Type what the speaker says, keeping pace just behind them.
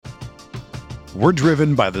We're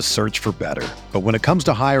driven by the search for better. But when it comes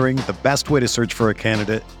to hiring, the best way to search for a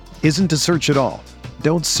candidate isn't to search at all.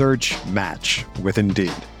 Don't search, match with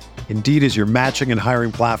Indeed. Indeed is your matching and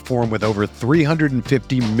hiring platform with over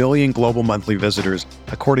 350 million global monthly visitors,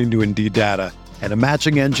 according to Indeed data, and a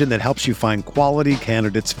matching engine that helps you find quality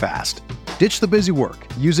candidates fast. Ditch the busy work.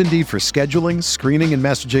 Use Indeed for scheduling, screening, and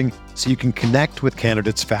messaging so you can connect with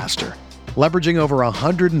candidates faster. Leveraging over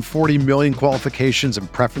 140 million qualifications and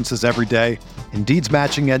preferences every day, Indeed's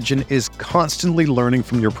matching engine is constantly learning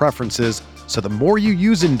from your preferences, so the more you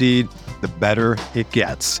use Indeed, the better it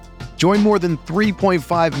gets. Join more than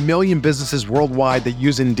 3.5 million businesses worldwide that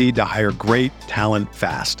use Indeed to hire great talent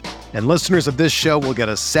fast. And listeners of this show will get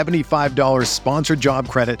a $75 sponsored job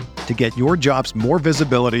credit to get your jobs more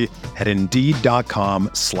visibility at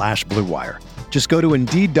Indeed.com/Blue Wire. Just go to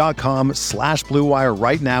Indeed.com/Blue Wire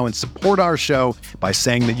right now and support our show by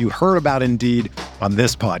saying that you heard about Indeed on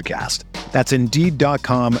this podcast. That's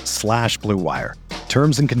Indeed.com/Blue Wire.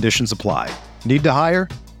 Terms and conditions apply. Need to hire?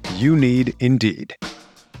 You need Indeed.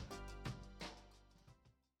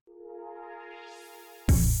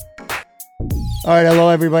 All right, hello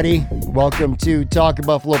everybody. Welcome to Talking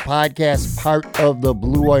Buffalo Podcast, part of the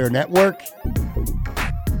Blue Wire Network.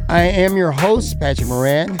 I am your host, Patrick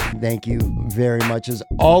Moran. Thank you very much, as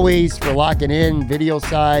always, for locking in, video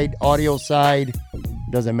side, audio side.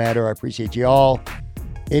 Doesn't matter. I appreciate you all.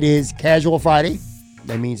 It is Casual Friday.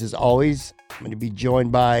 That means, as always, I'm going to be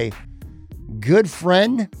joined by good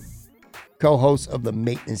friend, co-host of the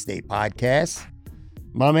Maintenance Day podcast,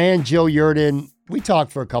 my man, Joe Yurden. We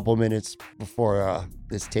talked for a couple of minutes before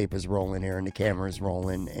this tape is rolling here and the camera is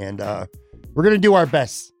rolling, and we're going to do our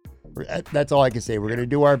best. That's all I can say. We're going to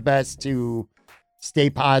do our best to stay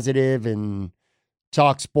positive and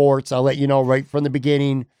talk sports. I'll let you know right from the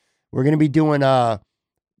beginning. We're going to be doing, the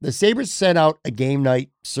Sabres sent out a game night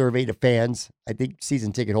survey to fans, I think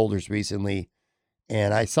season ticket holders recently,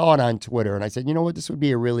 and I saw it on Twitter, and I said, you know what, this would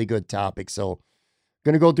be a really good topic. So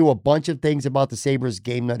going to go through a bunch of things about the Sabres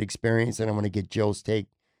game night experience, and I'm going to get Joe's take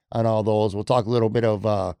on all those. We'll talk a little bit of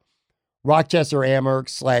Rochester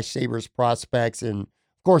Amherst / Sabres prospects, and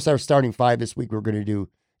of course, our starting five this week, we're going to do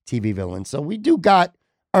TV villains. So we do got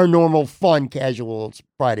our normal fun, casual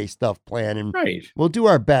Friday stuff planned, and We'll do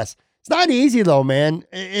our best. It's not easy though, man.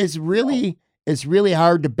 It's really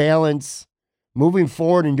hard to balance moving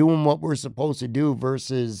forward and doing what we're supposed to do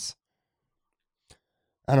versus,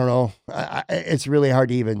 I don't know. It's really hard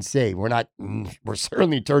to even say. We're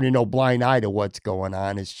certainly turning no blind eye to what's going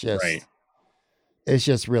on. It's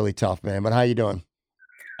just really tough, man. But how you doing?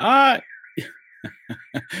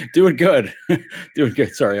 Doing good. Doing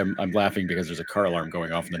good. Sorry, I'm laughing because there's a car alarm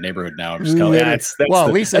going off in the neighborhood now. I'm just kind of,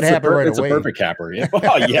 at least it happened right away. It's a perfect capper. Yeah.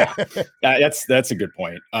 Well, yeah. That's a good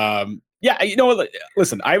point. Yeah, you know,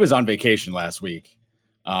 listen, I was on vacation last week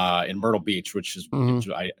in Myrtle Beach, which is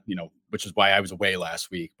why I was away last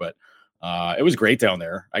week, but it was great down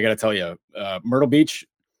there. I got to tell you, Myrtle Beach,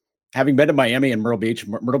 having been to Miami and Myrtle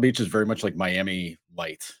Beach is very much like Miami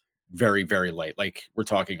light. Very, very light. Like we're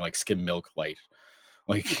talking like skim milk light.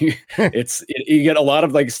 Like you get a lot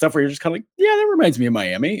of like stuff where you're just kind of like, yeah, that reminds me of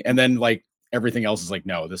Miami. And then like everything else is like,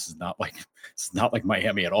 no, it's not like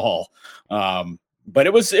Miami at all. But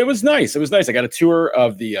it was nice. It was nice. I got a tour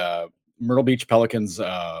of the Myrtle Beach Pelicans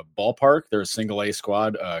ballpark. They're a single A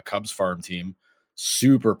squad, Cubs farm team.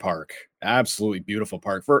 Super park. Absolutely beautiful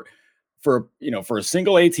park. For a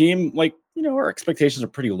single A team, like, you know, our expectations are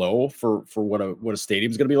pretty low for what a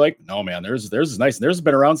stadium's going to be like. No, man, theirs is nice. And theirs has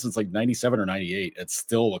been around since like 97 or 98. It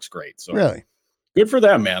still looks great. So really good for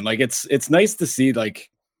them, man. Like it's nice to see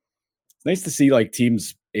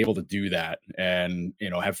teams able to do that and, you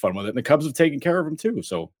know, have fun with it. And the Cubs have taken care of them too.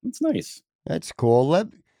 So it's nice. That's cool.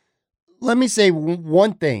 Let me say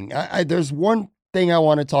one thing. There's one thing I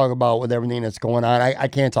want to talk about with everything that's going on. I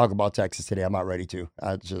can't talk about Texas today. I'm not ready to.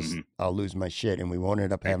 I'll lose my shit, and we won't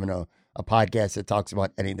end up having a podcast that talks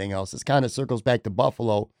about anything else. This kind of circles back to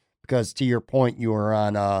Buffalo because, to your point, you were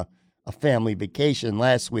on a family vacation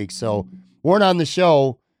last week, so weren't on the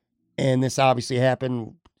show, and this obviously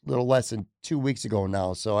happened a little less than 2 weeks ago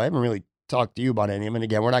now, so I haven't really talked to you about any of them. And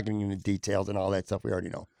again, we're not going to get into details and all that stuff. We already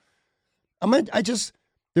know.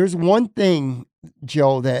 There's one thing,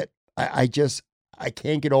 Joe, that I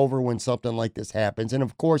can't get over when something like this happens. And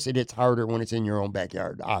of course it hits harder when it's in your own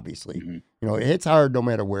backyard, obviously. Mm-hmm. You know, it hits hard no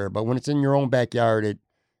matter where, but when it's in your own backyard,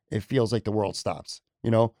 it feels like the world stops, you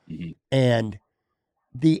know? Mm-hmm. And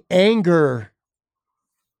the anger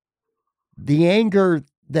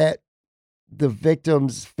that the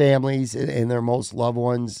victims' families and their most loved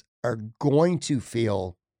ones are going to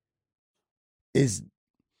feel it's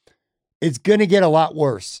going to get a lot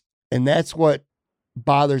worse. And that's what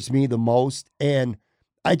bothers me the most. And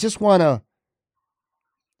I just want to,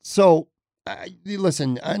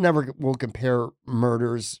 listen, I never will compare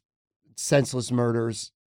murders, senseless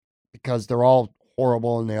murders, because they're all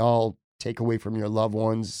horrible and they all take away from your loved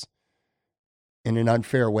ones in an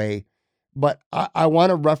unfair way. But I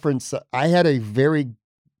want to reference, I had a very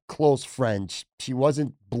close friend. She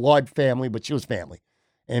wasn't blood family, but she was family.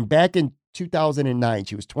 And back in 2009,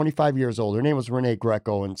 she was 25 years old. Her name was Renee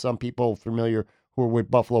Greco, and some people familiar who are with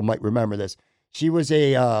Buffalo might remember this. She was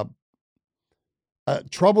a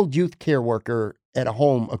troubled youth care worker at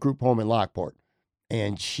a group home in Lockport.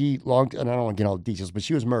 And and I don't want to get all the details, but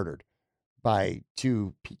she was murdered by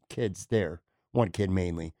two kids there, one kid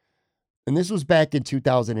mainly. And this was back in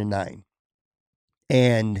 2009.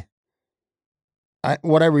 And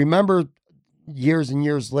what I remember years and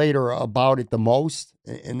years later about it the most,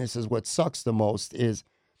 and this is what sucks the most, is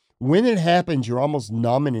when it happens, you're almost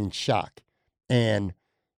numb and in shock. And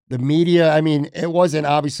the media, I mean, it wasn't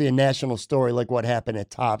obviously a national story like what happened at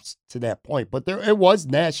Tops to that point, but it was a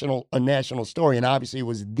national story. And obviously it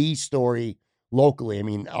was the story locally. I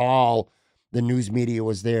mean, all the news media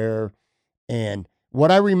was there. And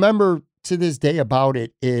what I remember to this day about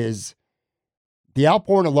it is the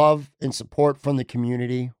outpouring of love and support from the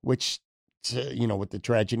community, which, with the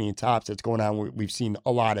tragedy in Tops that's going on, we've seen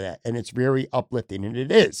a lot of that. And it's very uplifting. And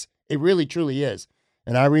it is. It really, truly is.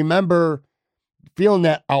 And I remember feeling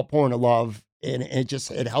that outpouring of love, and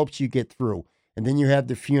it helps you get through. And then you have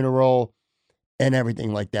the funeral and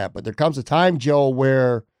everything like that. But there comes a time, Joe,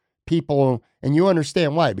 where people, and you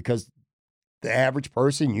understand why, because the average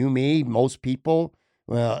person, you, me, most people,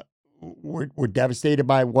 we're devastated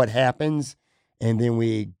by what happens. And then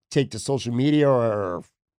we take to social media or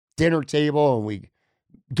dinner table and we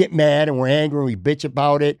get mad and we're angry and we bitch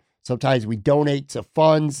about it. Sometimes we donate to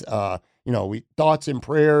funds, we thoughts and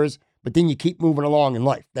prayers, but then you keep moving along in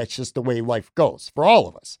life. That's just the way life goes for all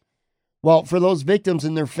of us. Well, for those victims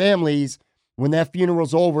and their families, when that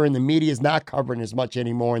funeral's over and the media is not covering as much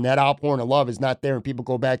anymore and that outpouring of love is not there and people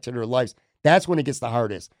go back to their lives, that's when it gets the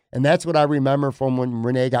hardest. And that's what I remember from when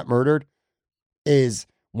Renee got murdered is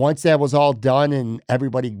once that was all done and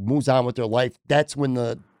everybody moves on with their life, that's when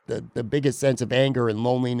the biggest sense of anger and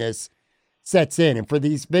loneliness sets in. And for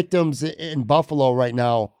these victims in Buffalo right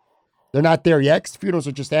now, they're not there yet. Funerals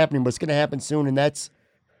are just happening, but it's going to happen soon. And that's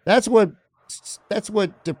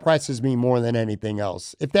what depresses me more than anything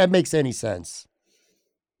else, if that makes any sense.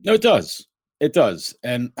 No, it does. It does.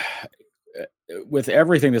 And with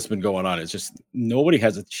everything that's been going on, it's just nobody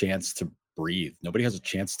has a chance to breathe. Nobody has a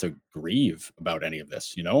chance to grieve about any of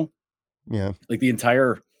this, Yeah. Like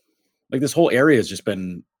this whole area has just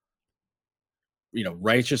been,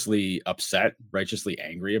 righteously upset, righteously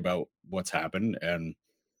angry about what's happened. And,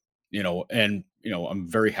 I'm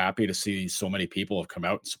very happy to see so many people have come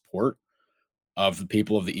out in support of the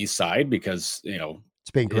people of the East Side because,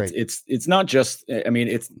 it's been great. It's not just, I mean,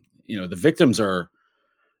 it's, the victims are,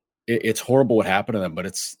 it's horrible what happened to them, but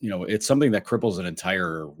it's, it's something that cripples an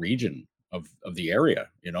entire region of the area,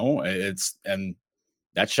 and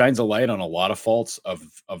that shines a light on a lot of faults of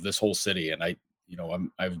this whole city. And it's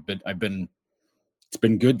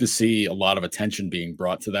been good to see a lot of attention being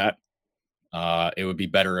brought to that. It would be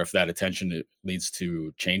better if that attention leads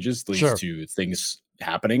to changes, leads to things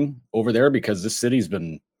happening over there, because this city's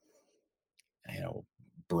been,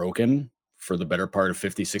 broken for the better part of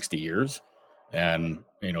 50, 60 years. And,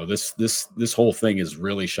 this whole thing is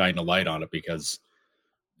really shining a light on it because,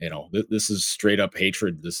 this is straight up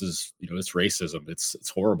hatred. This is, it's racism. It's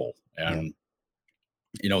horrible. And,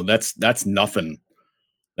 that's nothing.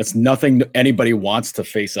 That's nothing anybody wants to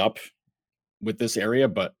face up with this area,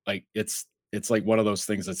 but like, it's like one of those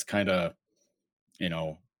things that's kind of,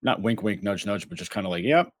 not wink, wink, nudge, nudge, but just kind of like,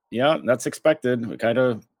 yeah, that's expected. Kind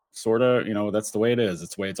of, sort of, that's the way it is.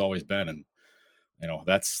 It's the way it's always been. And,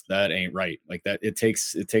 that ain't right. Like that, it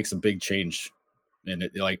takes a big change. And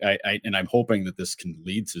I'm hoping that this can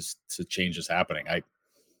lead to changes happening.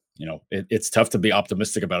 It's tough to be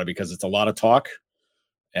optimistic about it because it's a lot of talk,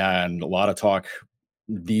 and a lot of talk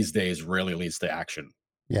these days really leads to action.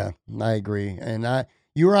 Yeah, I agree. And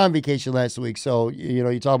you were on vacation last week, so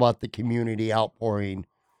you talk about the community outpouring.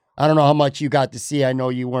 I don't know how much you got to see. I know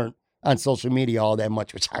you weren't on social media all that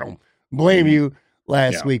much, which I don't blame you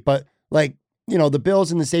last week. But like, the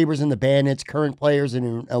Bills and the Sabres and the Bandits, current players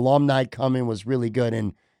and alumni coming was really good.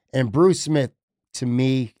 And Bruce Smith, to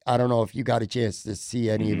me, I don't know if you got a chance to see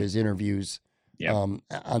any of his interviews on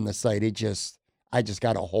the site. I just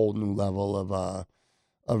got a whole new level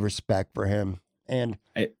of respect for him. And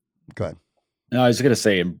go ahead. No, I was going to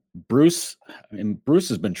say, Bruce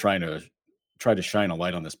has been trying to tried to shine a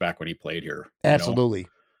light on this back when he played here. Absolutely.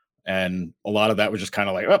 And a lot of that was just kind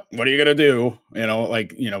of like, oh, what are you going to do?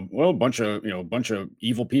 Well, a bunch of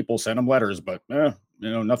evil people sent him letters, but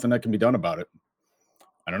nothing that can be done about it.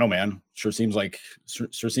 I don't know, man. Sure seems like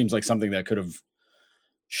something that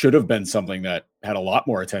should have been something that had a lot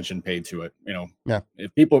more attention paid to it.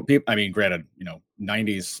 If people, I mean, granted,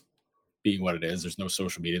 90s being what it is, there's no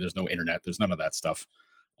social media, there's no internet, there's none of that stuff.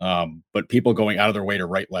 But people going out of their way to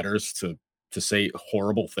write letters to say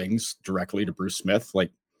horrible things directly to Bruce Smith,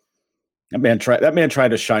 like that man tried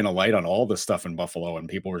to shine a light on all this stuff in Buffalo, and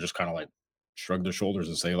people were just kind of like shrug their shoulders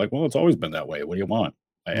and say like, well, it's always been that way. What do you want?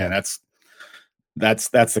 Yeah. And that's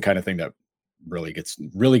the kind of thing that really gets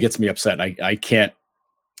me upset. I can't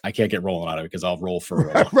get rolling on it because I'll roll for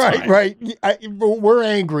a long time. Right. We're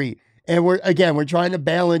angry, and we're trying to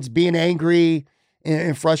balance being angry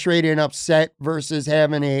and frustrated and upset versus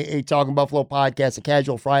having a Talking Buffalo podcast, a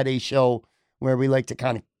casual Friday show where we like to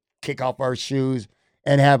kind of kick off our shoes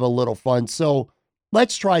and have a little fun. So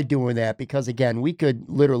let's try doing that, because again, we could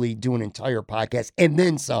literally do an entire podcast and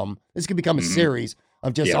then some. This could become a series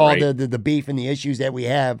of just the beef and the issues that we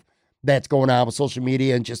have that's going on with social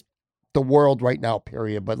media and just the world right now,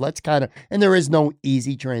 period. But let's kind of, and there is no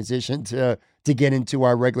easy transition to get into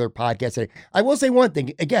our regular podcast today. I will say one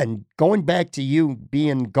thing, again, going back to you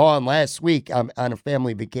being gone last week on a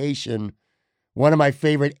family vacation, one of my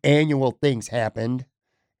favorite annual things happened.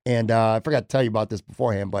 And I forgot to tell you about this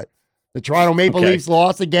beforehand, but the Toronto Maple Leafs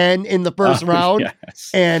lost again in the first round. Yes.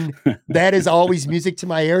 And that is always music to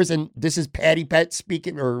my ears. And this is Patty Pat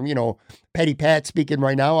speaking, or, Patty Pat speaking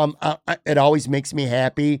right now. It always makes me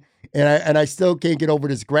happy. And I still can't get over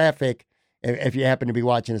this graphic. If you happen to be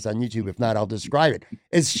watching this on YouTube, if not, I'll describe it.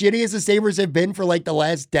 As shitty as the Sabres have been for like the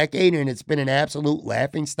last decade, and it's been an absolute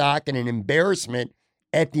laughingstock and an embarrassment,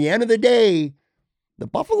 at the end of the day, the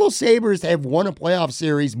Buffalo Sabres have won a playoff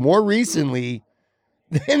series more recently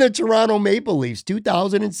than the Toronto Maple Leafs.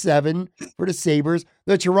 2007 for the Sabres.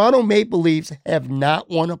 The Toronto Maple Leafs have not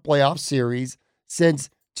won a playoff series since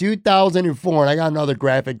 2004. And I got another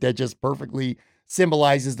graphic that just perfectly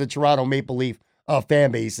symbolizes the Toronto Maple Leaf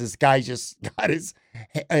fan base. This guy just got his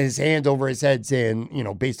hands over his head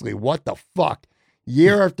saying, basically, what the fuck?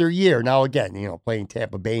 Year after year. Now, again, playing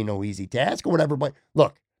Tampa Bay, no easy task or whatever. But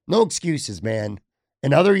look, no excuses, man.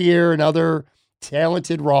 Another year, another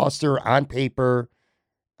talented roster on paper.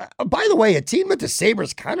 By the way, a team that the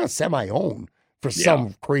Sabres kind of semi-own for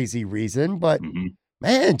some crazy reason. But,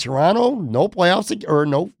 man, Toronto, no playoffs or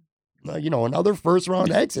no, another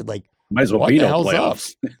first-round exit. Like, might as well be no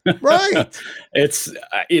playoffs. Right.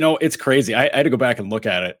 It's crazy. I had to go back and look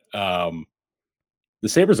at it. The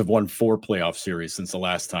Sabres have won 4 playoff series since the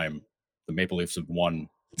last time the Maple Leafs have won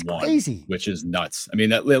one, crazy, which is nuts. I mean,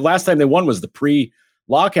 the last time they won was the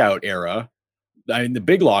pre-lockout era. I mean, the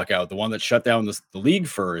big lockout, the one that shut down the league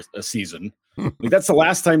for a season. Like, that's the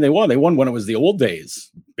last time they won. They won when it was the old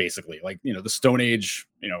days, basically. Like, the Stone Age,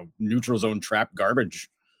 neutral zone trap garbage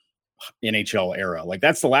NHL era. Like,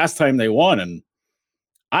 that's the last time they won. And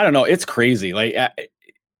I don't know, it's crazy. Like,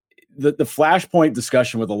 the flashpoint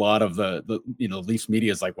discussion with a lot of the Leafs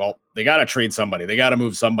media is like, well, they got to trade somebody, they got to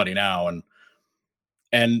move somebody now.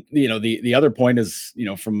 And the other point is,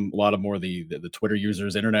 from a lot of more the Twitter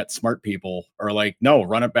users, internet smart people are like, no,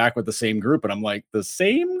 run it back with the same group. And I'm like, the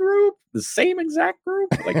same group, the same exact group.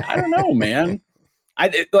 Like, I don't know, man.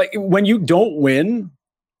 Like, when you don't win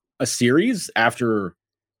a series after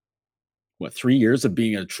 3 years of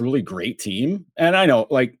being a truly great team. And I know,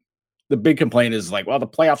 like, the big complaint is like, well, the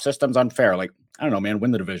playoff system's unfair. Like, I don't know, man,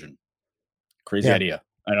 win the division. Crazy idea.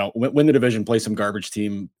 I know, win the division, play some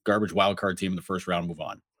garbage wild card team in the first round, move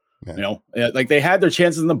on. Yeah. Like, they had their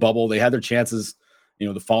chances in the bubble. They had their chances,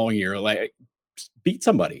 the following year. Like, beat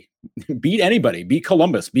somebody, beat anybody, beat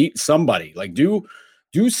Columbus, beat somebody. Like, do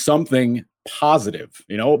something positive,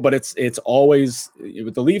 but it's always,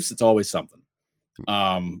 with the Leafs, it's always something.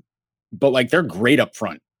 But like, they're great up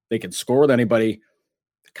front. They can score with anybody.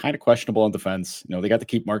 Kind of questionable on defense. They got to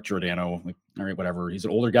keep Mark Giordano. Like, all right, whatever. He's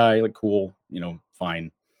an older guy. Like, cool.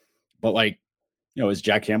 Fine. But like, is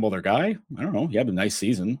Jack Campbell their guy? I don't know. He had a nice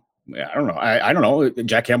season. I don't know. I don't know.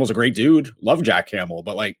 Jack Campbell's a great dude. Love Jack Campbell.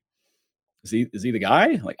 But like, is he the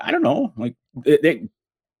guy? Like, I don't know. Like, they've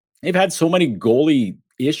had so many goalie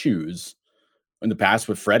issues in the past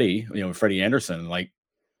with Freddie. Freddie Anderson. Like,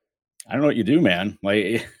 I don't know what you do, man.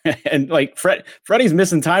 Like, and like Freddie's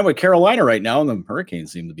missing time with Carolina right now, and the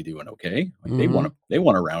Hurricanes seem to be doing okay. Like, they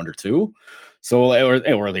won a round or two, so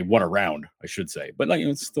or they won a round, I should say. But like,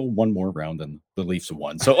 it's still one more round than the Leafs have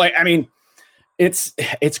won. So like, I mean, it's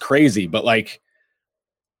crazy. But like,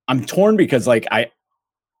 I'm torn because like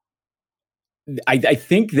I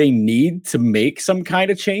think they need to make some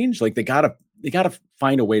kind of change. Like they gotta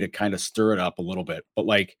find a way to kind of stir it up a little bit. But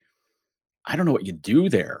like, I don't know what you do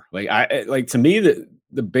there. Like to me,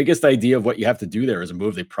 the biggest idea of what you have to do there is a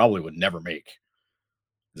move they probably would never make.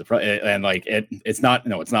 And like it's not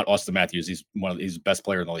Austin Matthews. He's he's the best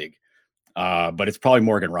player in the league. But it's probably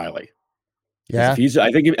Morgan Riley. Yeah. I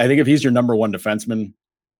think if he's your number one defenseman,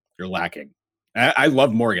 you're lacking. I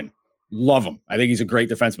love Morgan. Love him. I think he's a great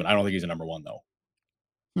defenseman. I don't think he's a number one though.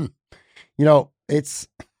 You know, it's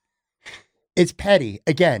petty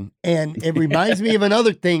again. And it reminds me of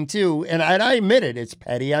another thing too. And I admit it, it's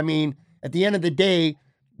petty. I mean, at the end of the day,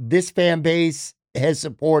 this fan base has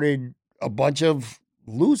supported a bunch of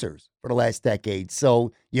losers for the last decade.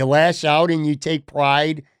 So you lash out and you take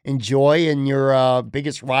pride and joy in your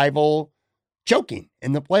biggest rival choking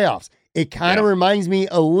in the playoffs. It kind of reminds me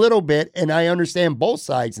a little bit, and I understand both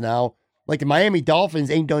sides now. Like the Miami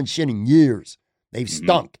Dolphins ain't done shit in years. They've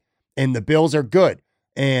stunk, and the Bills are good.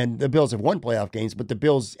 And the Bills have won playoff games, but the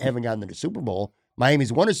Bills haven't gotten to the Super Bowl.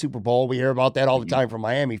 Miami's won a Super Bowl. We hear about that all the time from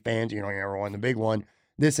Miami fans. You never won the big one,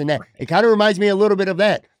 this and that. It kind of reminds me a little bit of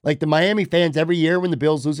that. Like the Miami fans every year when the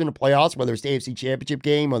Bills lose in the playoffs, whether it's the AFC Championship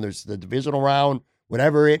game, whether it's the divisional round,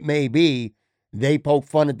 whatever it may be, they poke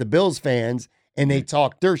fun at the Bills fans and they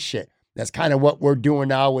talk their shit. That's kind of what we're doing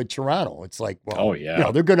now with Toronto. It's like, well,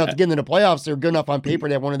 they're good enough to get into the playoffs. They're good enough on paper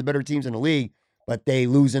to have one of the better teams in the league, but they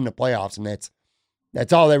lose in the playoffs, and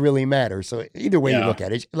that's all that really matters. So either way you look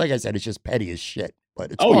at it, like I said, it's just petty as shit.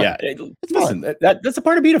 But it's fun. It's listen, fun. That's a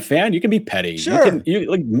part of being a fan. You can be petty. Sure.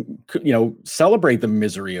 You can celebrate the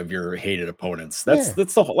misery of your hated opponents. That's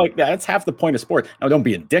the whole, that's half the point of sport. Now, don't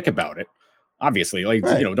be a dick about it. Obviously,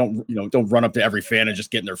 don't run up to every fan and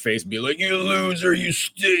just get in their face and be like, "You loser, you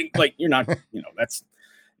stink." Like you're not going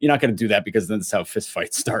to do that, because then that's how fist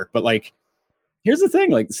fights start. But like, here's the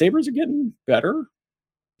thing: like the Sabres are getting better.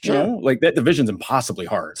 Sure. Like that division's impossibly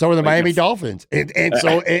hard. So are the Miami Dolphins, and the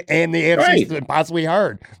AFC is impossibly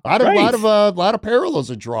hard. A lot of parallels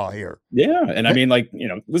to draw here. Yeah, and I mean,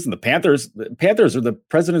 listen, the Panthers are the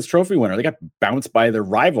President's Trophy winner. They got bounced by their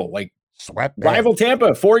rival, swept rival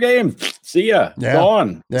Tampa, 4 games. See ya,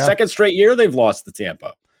 gone. Yeah. Second straight year they've lost to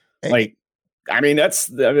Tampa. That's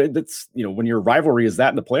when your rivalry is that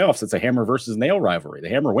in the playoffs, it's a hammer versus nail rivalry. The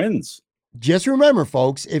hammer wins. Just remember,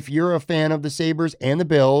 folks, if you're a fan of the Sabres and the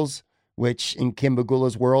Bills, which in Kim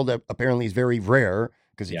Bagula's world apparently is very rare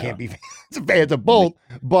because you can't be fans of both,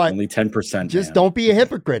 but only 10%. Just don't be a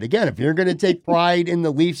hypocrite. Again, if you're going to take pride in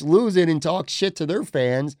the Leafs losing and talk shit to their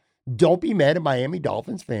fans, don't be mad at Miami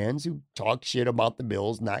Dolphins fans who talk shit about the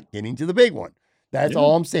Bills not getting to the big one. That's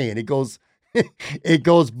all I'm saying. It goes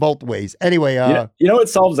both ways. Anyway, it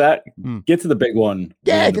solves that. Get to the big one.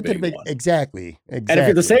 Yeah, get to the big one. Exactly. And if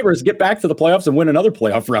you're the Sabres, get back to the playoffs and win another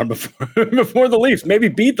playoff round before the Leafs. Maybe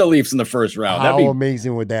beat the Leafs in the first round. How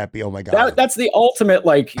amazing would that be? Oh my God. That's the ultimate,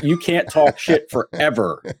 you can't talk shit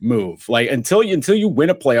forever move. Until you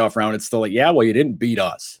win a playoff round, it's still you didn't beat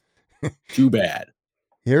us. Too bad.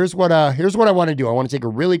 Here's what I want to do. I want to take a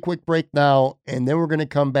really quick break now, and then we're going to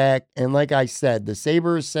come back. And like I said, the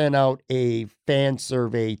Sabres sent out a fan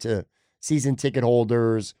survey to season ticket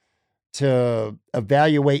holders to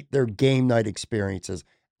evaluate their game night experiences.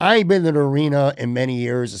 I ain't been to the arena in many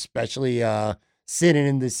years, especially sitting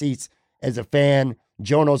in the seats as a fan.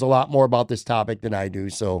 Joe knows a lot more about this topic than I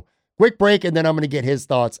do. So quick break, and then I'm going to get his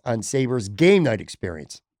thoughts on Sabres game night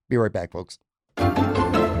experience. Be right back, folks.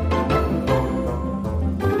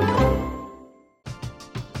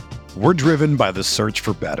 We're driven by the search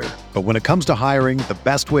for better. But when it comes to hiring, the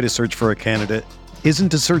best way to search for a candidate isn't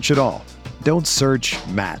to search at all. Don't search,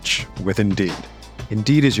 match with Indeed.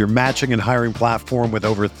 Indeed is your matching and hiring platform with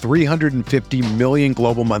over 350 million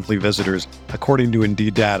global monthly visitors, according to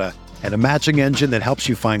Indeed data, and a matching engine that helps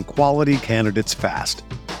you find quality candidates fast.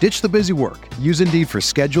 Ditch the busy work. Use Indeed for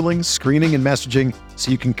scheduling, screening, and messaging so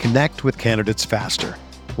you can connect with candidates faster.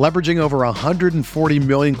 Leveraging over 140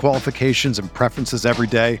 million qualifications and preferences every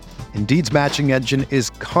day, Indeed's matching engine is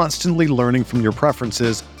constantly learning from your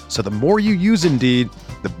preferences, so the more you use Indeed,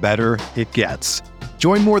 the better it gets.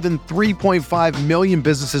 Join more than 3.5 million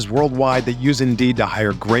businesses worldwide that use Indeed to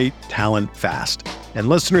hire great talent fast. And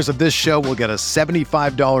listeners of this show will get a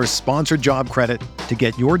 $75 sponsored job credit to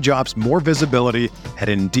get your jobs more visibility at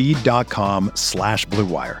Indeed.com/Blue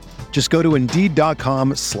Wire. Just go to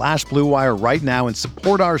Indeed.com/Blue Wire right now and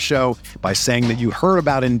support our show by saying that you heard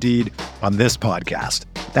about Indeed on this podcast.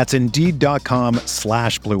 That's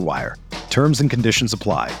Indeed.com/Blue Wire. Terms and conditions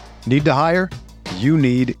apply. Need to hire? You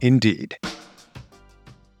need Indeed.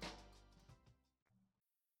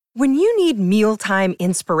 When you need mealtime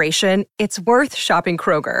inspiration, it's worth shopping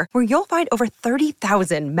Kroger, where you'll find over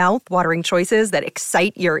 30,000 mouth-watering choices that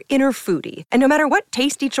excite your inner foodie. And no matter what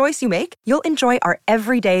tasty choice you make, you'll enjoy our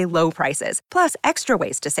everyday low prices, plus extra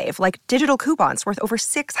ways to save, like digital coupons worth over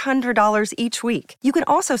 $600 each week. You can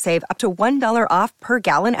also save up to $1 off per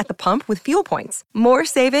gallon at the pump with fuel points. More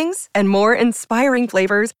savings and more inspiring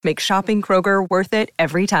flavors make shopping Kroger worth it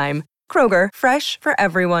every time. Kroger, fresh for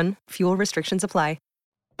everyone. Fuel restrictions apply.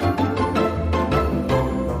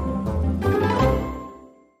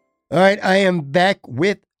 All right, I am back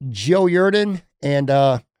with Joe Yerdon, and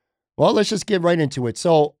well, let's just get right into it.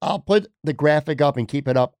 So I'll put the graphic up and keep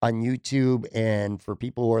it up on YouTube, and for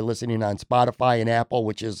people who are listening on Spotify and Apple,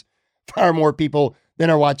 which is far more people than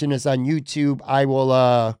are watching this on YouTube, I will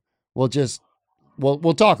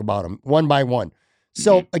we'll talk about them one by one.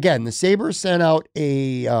 So again, the Sabres sent out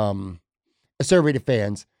a survey to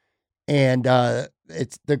fans, and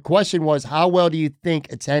the question was, how well do you think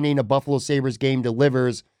attending a Buffalo Sabres game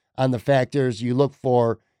delivers on the factors you look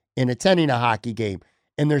for in attending a hockey game?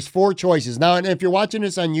 And there's 4 choices. Now, and if you're watching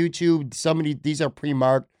this on YouTube, these are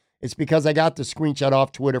pre-marked. It's because I got the screenshot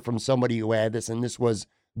off Twitter from somebody who had this, and this was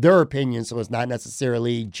their opinion, so it's not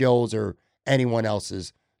necessarily Joe's or anyone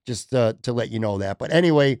else's, just to let you know that. But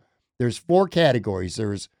anyway, there's 4 categories.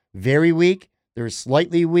 There's very weak, there's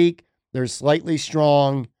slightly weak, there's slightly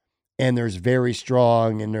strong, and there's very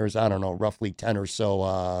strong, and there's, I don't know, roughly 10 or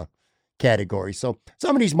so categories. So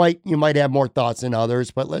some of these you might have more thoughts than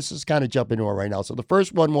others, but let's just kind of jump into it right now. So the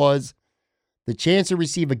first one was the chance to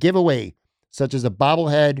receive a giveaway, such as a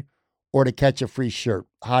bobblehead or to catch a free shirt.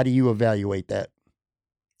 How do you evaluate that?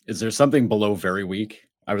 Is there something below very weak?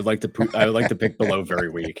 I would like to pick below very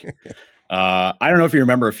weak. I don't know if you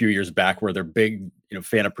remember a few years back where their big,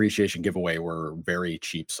 fan appreciation giveaway were very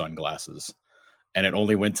cheap sunglasses, and it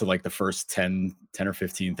only went to like the first 10 or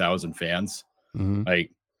 15,000 fans. Mm-hmm.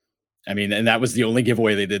 And that was the only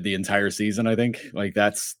giveaway they did the entire season. I think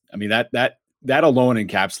that alone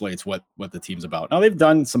encapsulates what the team's about. Now they've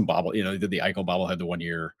done some they did the Eichel bobblehead the 1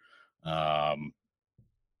 year.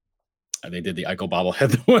 They did the Eichel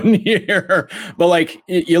bobblehead the 1 year, but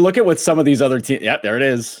you look at what some of these other teams. Yeah, there it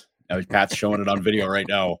is. Pat's showing it on video right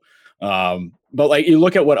now. But you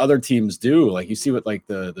look at what other teams do. You see what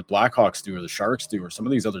the Blackhawks do or the Sharks do or some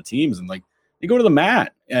of these other teams, and they go to the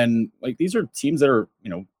mat, and these are teams that are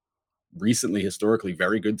recently historically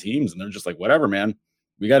very good teams, and they're just whatever, man.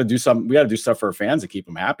 We got to do something. We got to do stuff for our fans to keep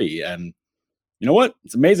them happy. And you know what?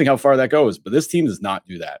 It's amazing how far that goes. But this team does not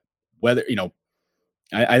do that. Whether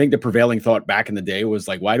I think the prevailing thought back in the day was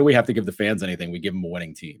why do we have to give the fans anything? We give them a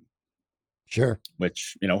winning team. Sure.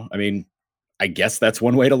 Which I guess that's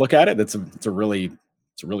one way to look at it. It's a really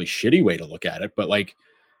shitty way to look at it. But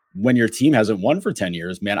when your team hasn't won for 10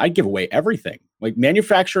 years, man, I give away everything.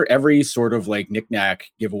 Manufacture every sort of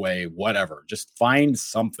knick-knack, giveaway, whatever. Just find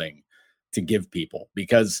something to give people,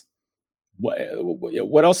 because what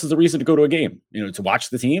else is the reason to go to a game? To watch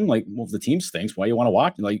the team? Well, if the team stinks, why do you want to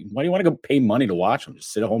watch? Why do you want to go pay money to watch them?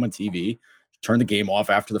 Just sit at home on TV, turn the game off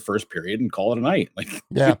after the first period and call it a night.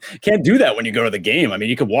 Yeah. You can't do that when you go to the game.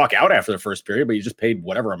 You could walk out after the first period, but you just paid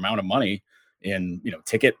whatever amount of money in,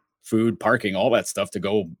 ticket, food, parking, all that stuff to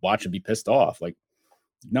go watch and be pissed off.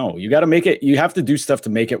 No, you got to make it. You have to do stuff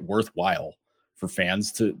to make it worthwhile for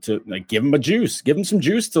fans to give them some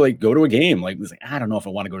juice to go to a game. I don't know if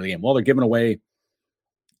I want to go to the game. Well, they're giving away,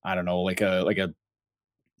 I don't know, like a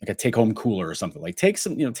take home cooler or something. Take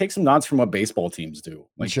some nods from what baseball teams do.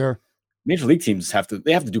 Sure. Major league teams have to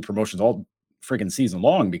do promotions all freaking season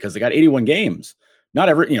long because they got 81 games. Not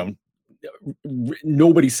every,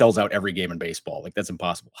 nobody sells out every game in baseball. That's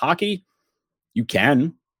impossible. Hockey, you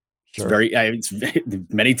can. Sure.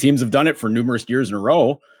 Many teams have done it for numerous years in a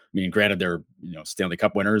row. Granted, they're Stanley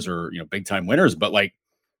Cup winners or big time winners, but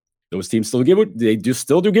those teams still do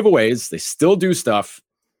giveaways. They still do stuff.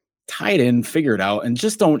 Tie it in, figure it out, and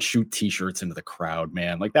just don't shoot T-shirts into the crowd,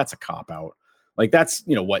 man. That's a cop out. That's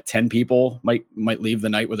 10 people might leave the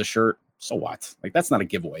night with a shirt. So what? That's not a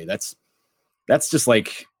giveaway. That's just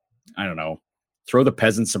I don't know. Throw the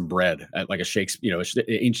peasants some bread at a Shakespeare,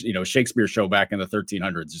 Shakespeare show back in the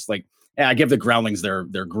 1300s. Just give the groundlings their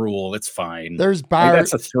gruel. It's fine. There's bars.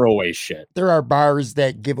 That's a throwaway shit. There are bars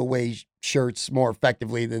that give away shirts more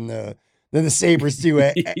effectively than the Sabres do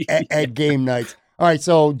at game nights. All right.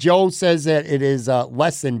 So Joe says that it is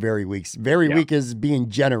less than very weak. Very weak is being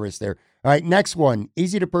generous there. All right. Next one.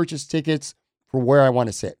 Easy to purchase tickets for where I want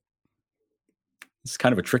to sit. It's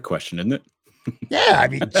kind of a trick question, isn't it? Yeah, I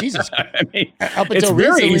mean, Jesus. I mean, Up it's until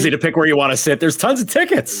very recently, easy to pick where you want to sit. There's tons of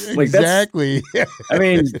tickets. Like exactly. I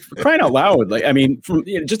mean, for crying out loud. Like, I mean, from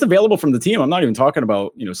just available from the team. I'm not even talking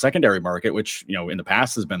about, secondary market, which, in the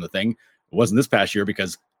past has been the thing. It wasn't this past year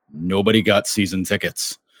because nobody got season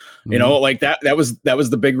tickets. Like that was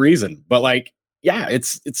the big reason. But like, yeah,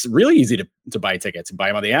 it's really easy to buy tickets. Buy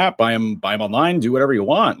them on the app, buy them online, do whatever you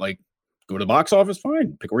want. Like, go to the box office,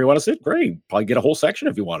 fine. Pick where you want to sit, great. Probably get a whole section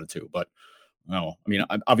if you wanted to. But no, I mean,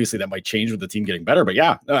 obviously that might change with the team getting better. But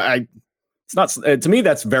yeah, it's not, to me,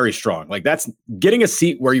 that's very strong. Like, that's getting a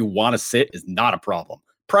seat where you want to sit is not a problem.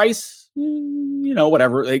 Price,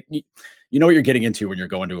 whatever. Like, you know what you're getting into when you're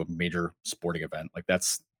going to a major sporting event. Like,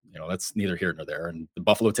 that's neither here nor there. And the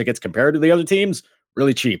Buffalo tickets compared to the other teams,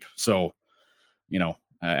 really cheap. So,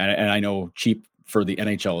 and I know cheap for the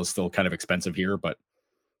NHL is still kind of expensive here, but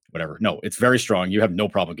whatever. No, it's very strong. You have no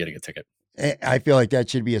problem getting a ticket. I feel like that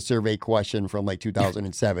should be a survey question from like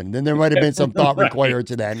 2007. Then there might have been some thought required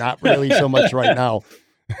to that. Not really so much right now.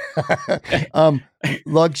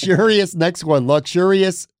 Next one,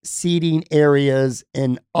 luxurious seating areas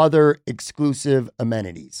and other exclusive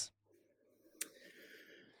amenities.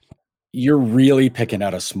 You're really picking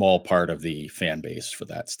out a small part of the fan base for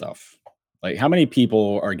that stuff. Like, how many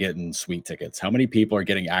people are getting suite tickets? How many people are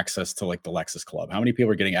getting access to like the Lexus Club? How many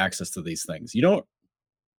people are getting access to these things?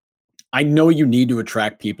 I know you need to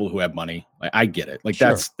attract people who have money. I get it. Like,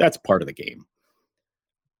 sure. That's part of the game.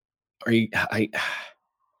 But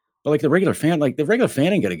like the regular fan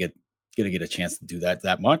ain't gonna get a chance to do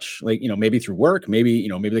that much. Like, maybe through work, maybe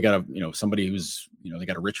they got somebody who's, they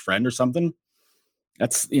got a rich friend or something.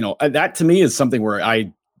 That's, that to me is something where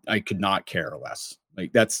I could not care less.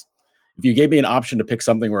 Like, that's, if you gave me an option to pick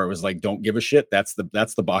something where it was like, don't give a shit, that's the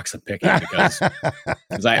box I'm picking, because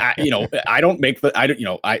I don't make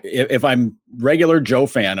if I'm regular Joe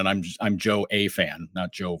fan and I'm Joe A fan,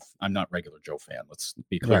 not Joe. I'm not regular Joe fan. Let's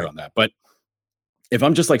be clear on that. But if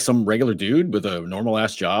I'm just like some regular dude with a normal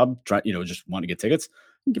ass job, just want to get tickets, I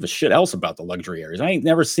don't give a shit else about the luxury areas. I ain't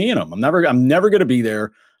never seeing them. I'm never going to be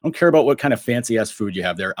there. I don't care about what kind of fancy ass food you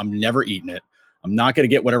have there. I'm never eating it. I'm not going to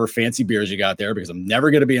get whatever fancy beers you got there because I'm never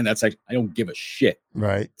going to be in that section. I don't give a shit.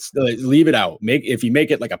 Right. So leave it out. If you make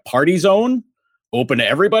it like a party zone, open to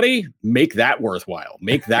everybody, make that worthwhile.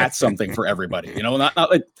 Make that something for everybody. Not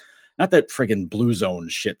that friggin' blue zone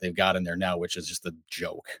shit they've got in there now, which is just a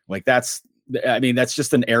joke. Like, that's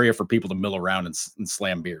just an area for people to mill around and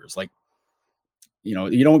slam beers. Like,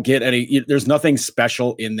 you don't get there's nothing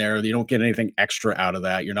special in there. You don't get anything extra out of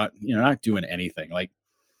that. You're not doing anything. Like,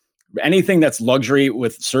 anything that's luxury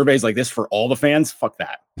with surveys like this for all the fans, fuck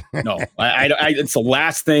that. No, it's the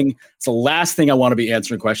last thing. It's the last thing I want to be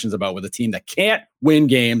answering questions about with a team that can't win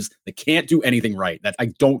games, that can't do anything right. That I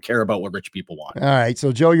don't care about what rich people want. All right.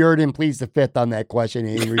 So Joe Yerdon pleads the fifth on that question,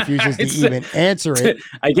 and he refuses to even answer it.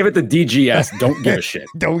 I give it the DGS. Don't give a shit.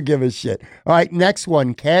 Don't give a shit. All right. Next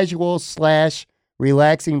one,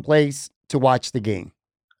 casual/relaxing place to watch the game.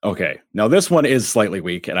 Okay. Now this one is slightly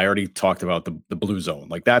weak, and I already talked about the blue zone.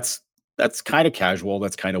 Like, that's kind of casual.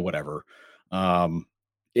 That's kind of whatever.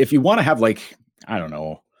 If you want to have, like, I don't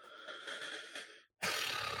know,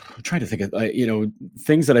 I'm trying to think of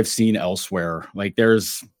things that I've seen elsewhere. Like,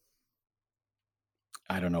 there's,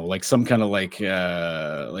 I don't know, like some kind of like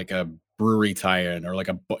a brewery tie-in, or like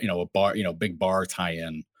a bar, big bar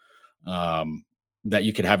tie-in. That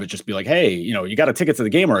you could have it just be like, hey, you got a ticket to the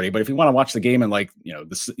game already, but if you want to watch the game and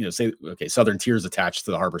say, okay, Southern Tier's attached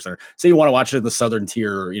to the Harbor Center. Say you want to watch it in the Southern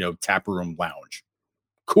Tier, tap room lounge.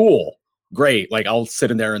 Cool. Great. Like, I'll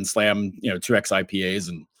sit in there and slam, 2X IPAs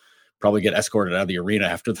and probably get escorted out of the arena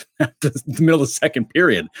after the middle of the second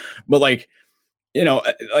period. But like,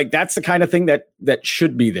 like, that's the kind of thing that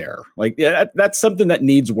should be there. Like, yeah, that's something that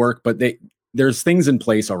needs work, but there's things in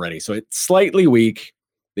place already. So it's slightly weak.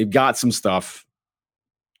 They've got some stuff.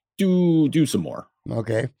 Do some more.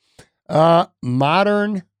 Okay.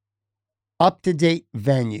 Modern, up-to-date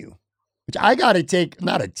venue, which I got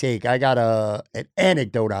to I got an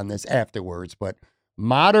anecdote on this afterwards, but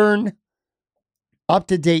modern,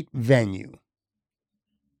 up-to-date venue.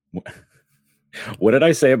 What did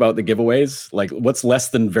I say about the giveaways? Like, what's less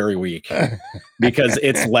than very weak? Because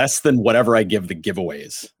it's less than whatever I give the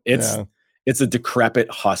giveaways. It's a decrepit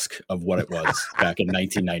husk of what it was back in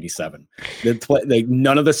 1997.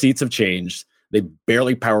 None of the seats have changed. They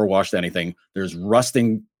barely power washed anything. There's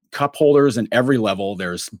rusting cup holders in every level.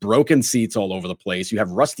 There's broken seats all over the place. You have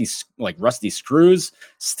rusty screws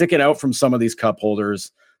sticking out from some of these cup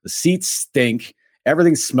holders. The seats stink.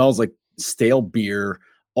 Everything smells like stale beer.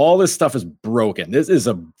 All this stuff is broken. This is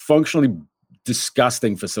a functionally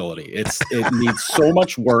disgusting facility. It needs so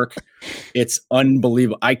much work. It's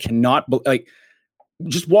unbelievable. I cannot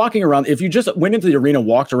just walking around. If you just went into the arena,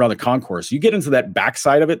 walked around the concourse, you get into that back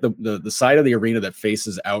side of it, the side of the arena that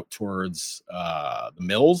faces out towards the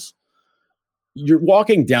mills. You're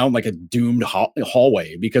walking down like a doomed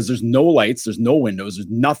hallway because there's no lights, there's no windows, there's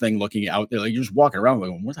nothing looking out there. Like you're just walking around like,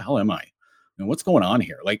 what the hell am I? And what's going on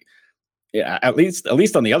here? Like, yeah, at least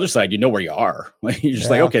on the other side, you know where you are. Like you're just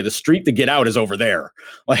like, okay, the street to get out is over there.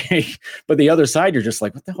 Like, but the other side, you're just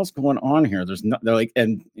like, what the hell's going on here? There's no, they're like,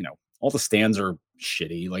 and all the stands are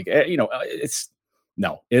shitty. Like, it's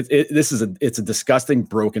a disgusting,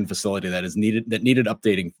 broken facility that needed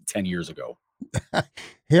updating 10 years ago.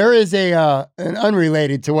 Here is an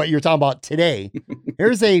unrelated to what you're talking about today.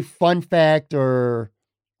 Here's a fun fact or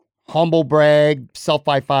humble brag, self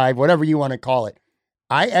high five, whatever you want to call it.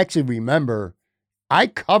 I actually remember I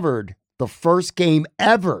covered the first game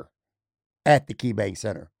ever at the KeyBank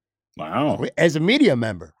Center. Wow. As a media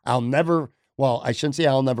member, I shouldn't say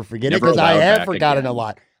I'll never forget it because I have forgotten a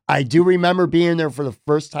lot. I do remember being there for the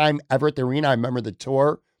first time ever at the arena. I remember the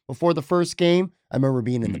tour before the first game. I remember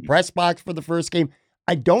being in the press box for the first game.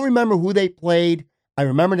 I don't remember who they played. I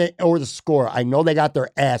remember or the score. I know they got their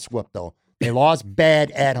ass whooped, though. They lost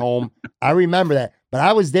bad at home. I remember that. But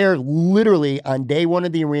I was there literally on day one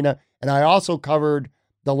of the arena, and I also covered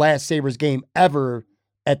the last Sabres game ever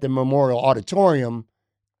at the Memorial Auditorium,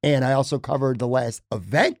 and I also covered the last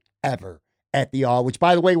event ever at the which,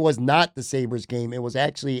 by the way, was not the Sabres game. It was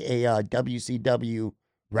actually a WCW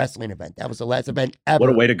wrestling event. That was the last event ever. What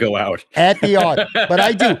a way to go out. At the but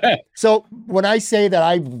I do. So when I say that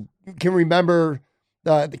I can remember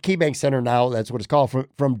the KeyBank Center now, that's what it's called,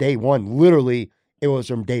 from day one. Literally, it was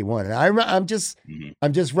from day one. And I'm just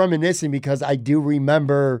reminiscing because I do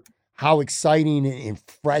remember how exciting and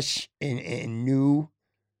fresh and new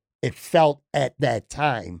it felt at that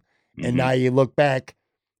time. And now you look back,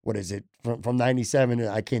 what is it, from 97, and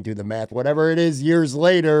I can't do the math, whatever it is, years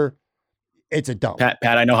later, it's a dump. Pat,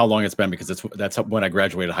 I know how long it's been because that's when I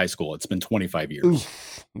graduated high school. It's been 25 years.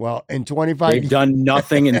 Oof. Well, in 25 They've done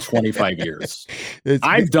nothing in 25 years.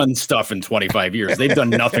 I've done stuff in 25 years. They've done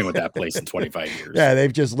nothing with that place in 25 years. Yeah,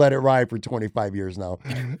 they've just let it ride for 25 years now.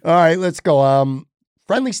 All right, let's go.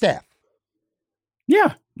 Friendly staff.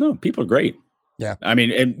 Yeah, no, people are great. Yeah. I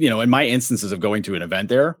mean, and in my instances of going to an event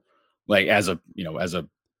there, like as a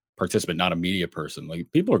participant, not a media person, like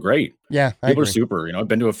people are great. Yeah. People are super. I've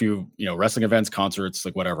been to a few, wrestling events, concerts,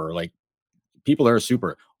 like whatever, like people there are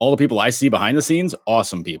super. All the people I see behind the scenes,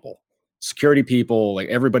 awesome people, security people, like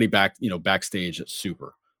everybody backstage,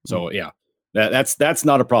 super. So yeah, that's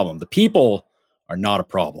not a problem. The people are not a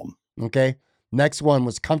problem. Okay. Next one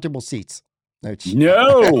was comfortable seats.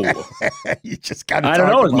 No, you just got. I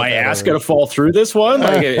don't know. Is my ass going to fall through this one?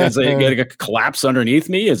 Like, is it going to collapse underneath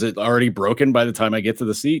me? Is it already broken by the time I get to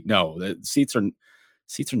the seat? No, the seats are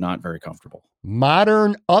not very comfortable.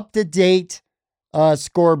 Modern, up to date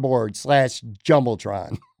scoreboard /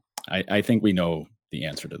 jumbotron. I think we know the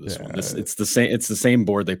answer to this one. It's the same. It's the same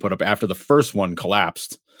board they put up after the first one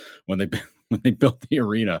collapsed when they built the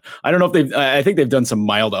arena. I don't know if I think they've done some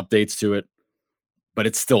mild updates to it, but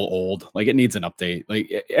it's still old. Like it needs an update. Like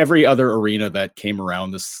every other arena that came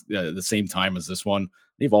around this the same time as this one,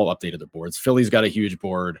 they've all updated their boards. Philly's got a huge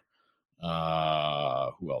board.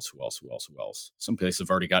 Who else? Some places have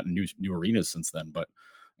already gotten new arenas since then, but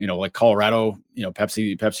like Colorado,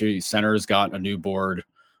 Pepsi Center's got a new board.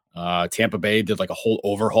 Tampa Bay did like a whole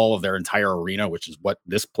overhaul of their entire arena, which is what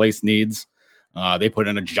this place needs. They put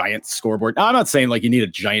in a giant scoreboard. Now, I'm not saying like you need a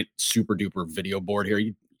giant super duper video board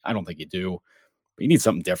here. I don't think you do. But you need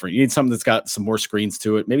something different. You need something that's got some more screens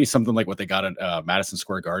to it. Maybe something like what they got at Madison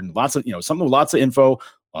Square Garden. Lots of, something with lots of info,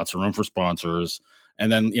 lots of room for sponsors,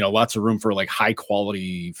 and then, lots of room for like high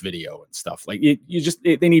quality video and stuff. Like they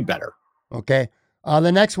need better. Okay.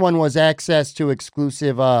 The next one was access to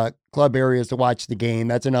exclusive club areas to watch the game.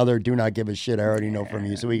 That's another do not give a shit. I already know from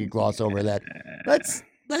you, so we can gloss over that. That's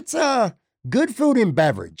good food and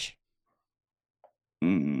beverage.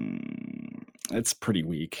 It's pretty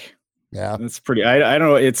weak. Yeah, it's pretty. I don't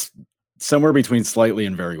know. It's somewhere between slightly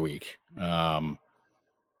and very weak.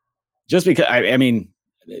 Just because I mean,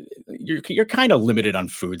 you're kind of limited on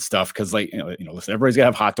food stuff because listen, everybody's gonna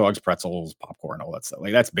have hot dogs, pretzels, popcorn, all that stuff.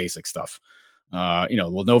 Like that's basic stuff.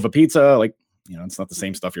 Nova Pizza, like it's not the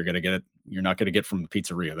same stuff you're not gonna get from the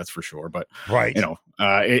pizzeria, that's for sure. But right, I know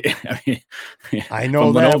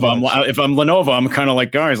that. If I'm Lenovo, I'm kind of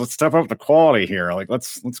like, guys, let's step up the quality here. Like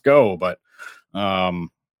let's go. But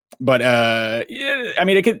yeah, I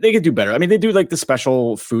mean, they could do better. I mean, they do like the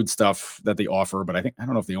special food stuff that they offer, but I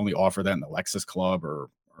don't know if they only offer that in the Lexus Club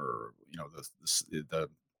or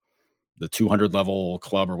the 200 level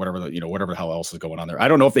club or whatever, whatever the hell else is going on there. I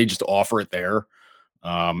don't know if they just offer it there.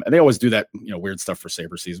 And they always do that, weird stuff for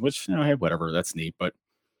Sabre season, which, hey, whatever, that's neat. But,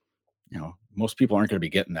 most people aren't going to be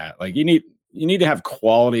getting that. Like you need to have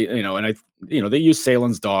quality, and they use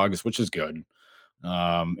Salen's dogs, which is good.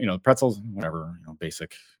 Pretzels, whatever,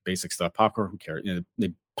 basic stuff. Popcorn, who cares?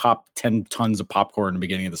 They pop 10 tons of popcorn in the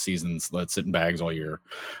beginning of the season, so let it sit in bags all year.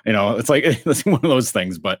 It's like, it's one of those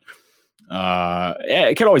things, but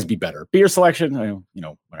it could always be better. Beer selection,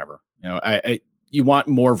 whatever. You want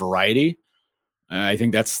more variety. I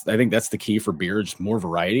think that's the key for beer, just more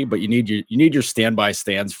variety. But you need your standby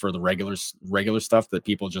stands for the regular stuff that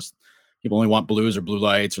people only want blues or blue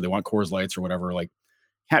lights, or they want Coors Lights or whatever. Like,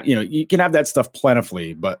 you can have that stuff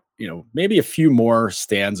plentifully, but maybe a few more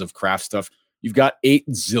stands of craft stuff. You've got 8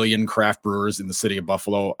 zillion craft brewers in the city of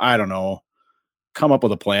Buffalo. I don't know, come up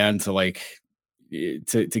with a plan to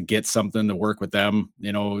to get something to work with them.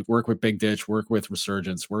 Work with Big Ditch, work with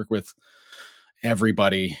Resurgence, work with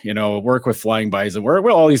everybody, work with Flying Bison, work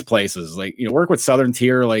with all these places, work with Southern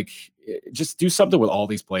Tier, just do something with all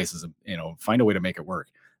these places and, find a way to make it work.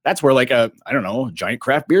 That's where a giant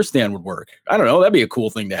craft beer stand would work. I don't know. That'd be a cool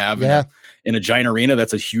thing to have in a giant arena.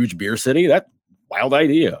 That's a huge beer city. That wild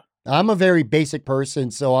idea. I'm a very basic person,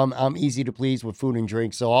 so I'm easy to please with food and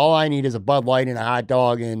drink. So all I need is a Bud Light and a hot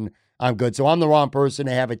dog, and I'm good. So I'm the wrong person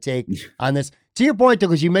to have a take on this. To your point, though,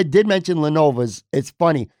 because you did mention Lenovo's, it's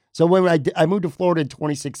funny. So when I moved to Florida in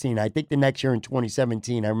 2016, I think the next year in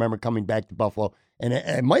 2017, I remember coming back to Buffalo, and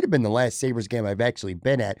it might have been the last Sabres game I've actually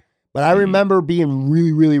been at. But I remember being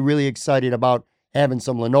really, really, really excited about having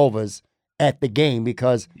some Lenovo's at the game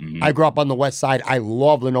because I grew up on the west side. I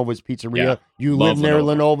love Lenovo's Pizzeria. Yeah, you live near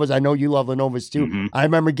Lenovo's. I know you love Lenovo's too. I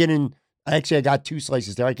remember I got 2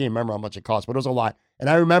 slices there. I can't remember how much it cost, but it was a lot. And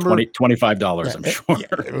I remember $25, I'm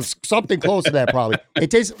sure. It was something close to that probably.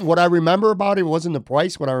 What I remember about it wasn't the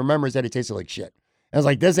price. What I remember is that it tasted like shit. I was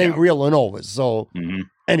like, this ain't real Lenovo's. So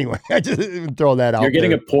anyway, I just throw that out. You're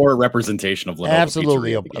getting a poor representation of Lenovo.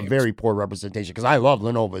 Absolutely, a very poor representation because I love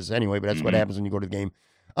Lenovo's anyway, but that's what happens when you go to the game.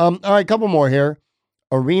 All right, a couple more here.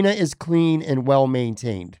 Arena is clean and well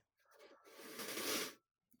maintained.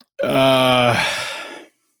 It's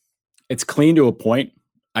clean to a point.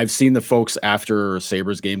 I've seen the folks after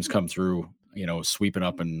Sabres games come through, sweeping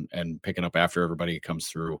up and picking up after everybody comes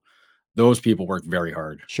through. Those people work very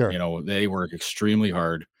hard. Sure. They work extremely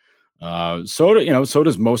hard. So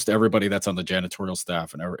does most everybody that's on the janitorial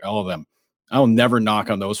staff and all of them. I'll never knock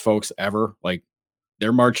on those folks ever.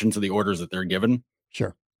 They're marching to the orders that they're given.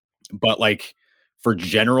 Sure. But for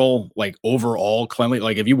general, overall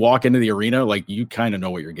cleanliness, if you walk into the arena, you kind of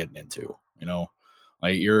know what you're getting into,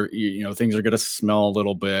 things are going to smell a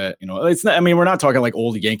little bit, it's not, we're not talking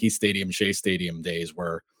old Yankee Stadium, Shea Stadium days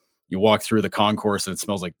where you walk through the concourse and it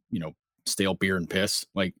smells like, stale beer and piss.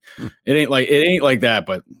 It ain't like that,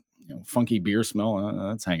 but funky beer smell,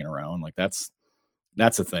 that's hanging around. That's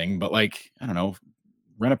a thing. But I don't know,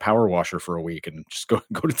 rent a power washer for a week and just go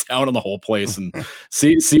to town on the whole place and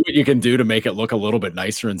see what you can do to make it look a little bit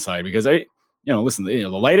nicer inside. Because listen, the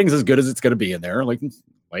lighting's as good as it's going to be in there. Lighting's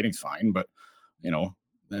fine, but the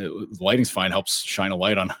lighting's fine helps shine a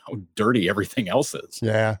light on how dirty everything else is.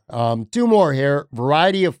 Yeah. 2 more here.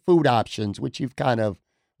 Variety of food options, which you've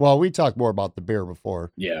we talked more about the beer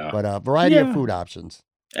before. Yeah. But variety of food options.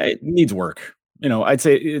 It needs work. I'd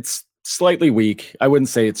say it's slightly weak. I wouldn't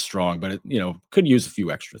say it's strong, but it, could use a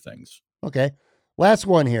few extra things. Okay. Last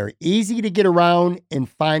one here. Easy to get around and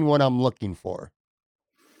find what I'm looking for.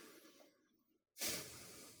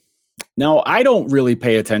 Now, I don't really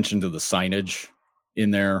pay attention to the signage in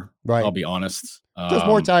there. Right. I'll be honest. Because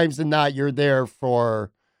more times than not, you're there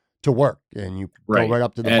to work and you go right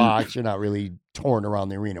up to the box. You're not really touring around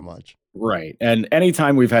the arena much. Right. And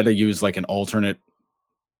anytime we've had to use an alternate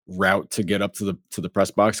route to get up to the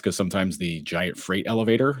press box, because sometimes the giant freight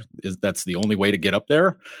elevator that's the only way to get up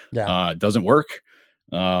there. Yeah. Doesn't work.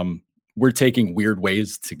 We're taking weird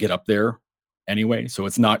ways to get up there anyway. So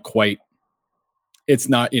it's not that's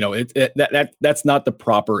not the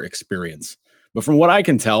proper experience. But from what I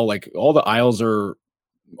can tell, all the aisles are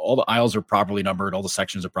properly numbered. All the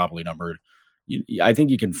sections are properly numbered. I think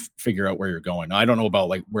you can figure out where you're going. I don't know about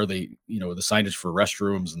where the signage for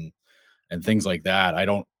restrooms and things like that. I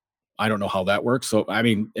don't know how that works. So,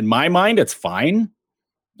 in my mind, it's fine.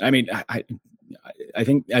 I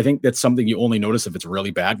think that's something you only notice if it's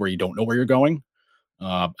really bad, where you don't know where you're going.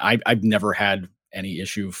 I've never had any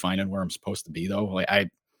issue finding where I'm supposed to be though.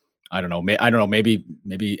 I don't know. Maybe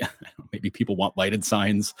people want lighted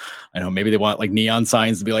signs. I know maybe they want neon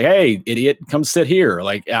signs to be hey, idiot, come sit here.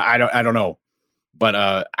 I don't know.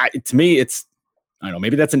 But to me, it's, I don't know,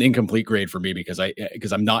 maybe that's an incomplete grade for me because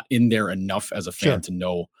I'm not in there enough as a fan to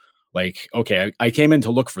know, like, okay, I came in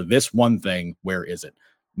to look for this one thing. Where is it?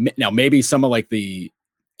 Now, maybe some of like the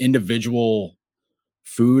individual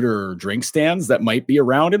food or drink stands that might be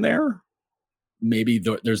around in there, maybe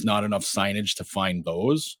there's not enough signage to find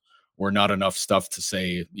those, or not enough stuff to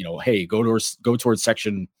say, hey, go towards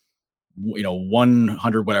section,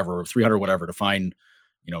 100 whatever, 300 whatever, to find,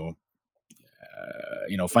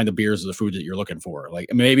 find the beers or the food that you're looking for.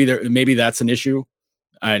 Like maybe that's an issue,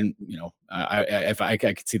 and I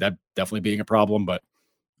could see that definitely being a problem, but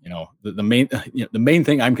the main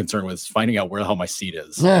thing I'm concerned with is finding out where the hell my seat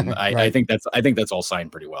is. And I think that's all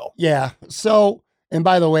signed pretty well. Yeah. So, and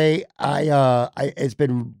by the way, I it's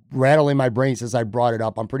been rattling my brain since I brought it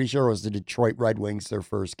up. I'm pretty sure it was the Detroit Red Wings, their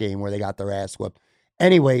first game where they got their ass whipped.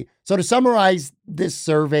 Anyway, so to summarize this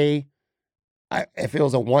survey, if it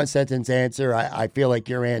was a one sentence answer, I feel like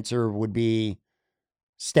your answer would be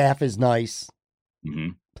staff is nice.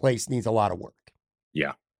 Mm-hmm. Place needs a lot of work.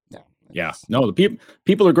 Yeah. Yeah. No, the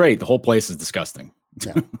people are great. The whole place is disgusting.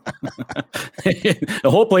 Yeah. The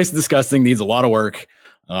whole place is disgusting, needs a lot of work,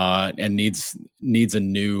 and needs a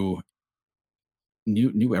new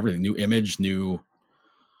everything, new image, new,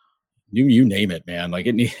 you name it, man. Like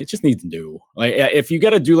it just needs new. Like if you got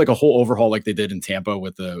to do like a whole overhaul like they did in Tampa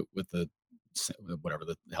with the whatever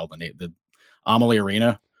the hell the name, the Amalie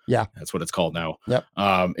Arena. Yeah. That's what it's called now. Yep.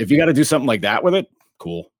 If you got to do something like that with it,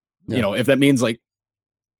 cool. Yeah. If that means like,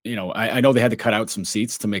 I know they had to cut out some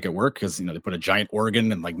seats to make it work because, they put a giant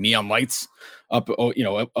organ and like neon lights up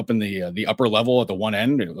in the upper level at the one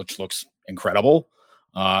end, which looks incredible.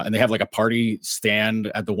 And they have like a party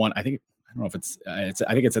stand at the one, I don't know if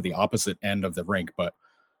I think it's at the opposite end of the rink, but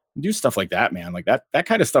do stuff like that, man. Like that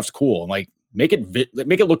kind of stuff's cool. And like, make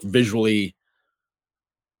it look visually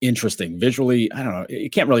interesting. Visually, I don't know, you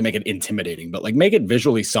can't really make it intimidating, but like make it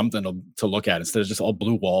visually something to look at instead of just all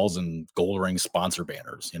blue walls and gold ring sponsor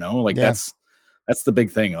banners, that's the big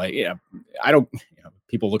thing. Like, I don't,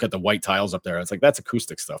 people look at the white tiles up there. It's like, that's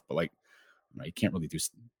acoustic stuff, but like, you can't really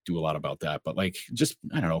do a lot about that, but like, just,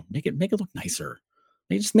 I don't know, make it look nicer.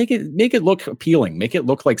 Just make it look appealing. Make it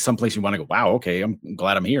look like someplace you want to go, wow, okay, I'm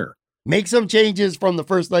glad I'm here. Make some changes from the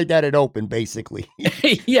first night that it opened, basically.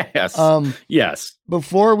 Yes. Yes.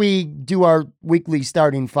 Before we do our weekly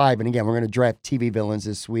starting five, and again, we're going to draft TV villains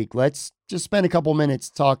this week. Let's just spend a couple minutes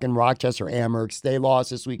talking Rochester Amherst. They lost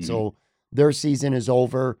this week, so their season is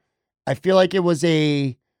over. I feel like it was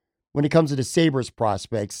when it comes to the Sabres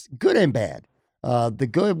prospects, good and bad. The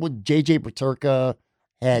good with JJ Peterka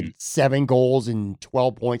had 7 goals and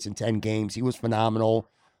 12 points in 10 games. He was phenomenal.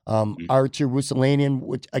 Archer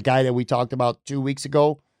Rusalanian, a guy that we talked about 2 weeks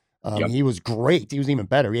ago, he was great. He was even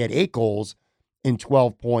better. He had 8 goals and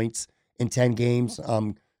 12 points in 10 games.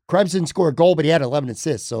 Krebs didn't score a goal, but he had 11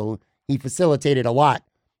 assists, so he facilitated a lot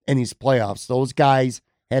in these playoffs. Those guys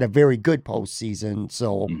had a very good postseason.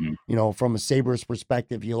 So, from a Sabres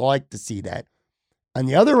perspective, you like to see that. On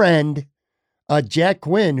the other end, Jack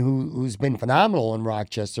Quinn, who's been phenomenal in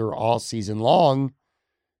Rochester all season long,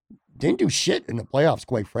 didn't do shit in the playoffs,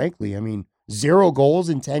 quite frankly. I mean, 0 goals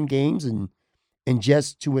in 10 games and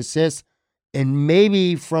just 2 assists. And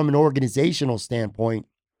maybe from an organizational standpoint,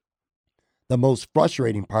 the most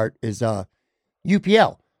frustrating part is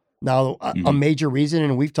UPL. Now, a major reason,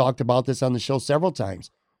 and we've talked about this on the show several times,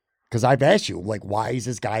 because I've asked you, like, why is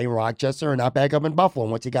this guy in Rochester and not back up in Buffalo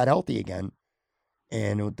once he got healthy again?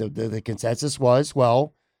 And the consensus was,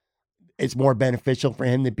 well, it's more beneficial for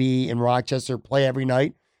him to be in Rochester, play every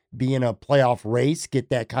night, be in a playoff race, get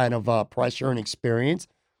that kind of pressure and experience,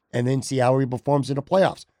 and then see how he performs in the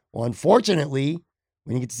playoffs. Well, unfortunately,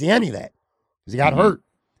 we didn't get to see any of that because he got hurt.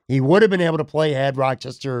 He would have been able to play had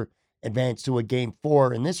Rochester advanced to a Game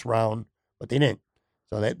 4 in this round, but they didn't.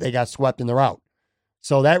 So they got swept in the route.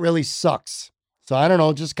 So that really sucks. So I don't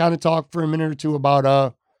know, just kind of talk for a minute or two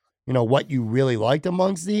about, what you really liked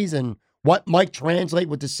amongst these and what might translate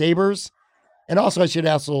with the Sabres. And also, I should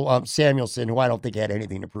also Samuelson, who I don't think had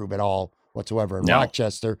anything to prove at all whatsoever in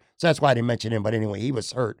Rochester. So that's why I didn't mention him. But anyway, he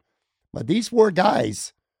was hurt. But these 4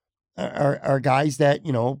 guys are guys that,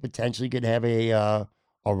 potentially could have a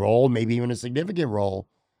role, maybe even a significant role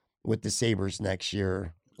with the Sabres next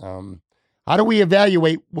year. How do we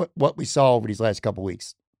evaluate what we saw over these last couple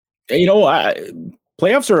weeks?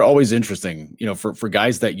 Playoffs are always interesting, for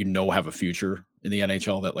guys that have a future in the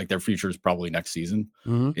NHL, that like their future is probably next season.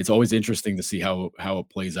 It's always interesting to see how it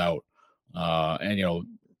plays out. And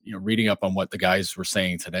reading up on what the guys were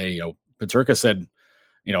saying today, Peterka said,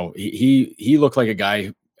 he looked like a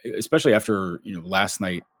guy, especially after last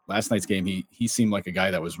last night's game, he seemed like a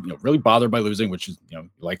guy that was really bothered by losing, which is you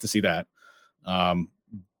like to see that.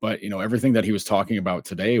 But everything that he was talking about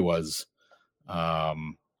today was about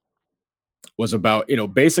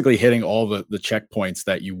basically hitting all the checkpoints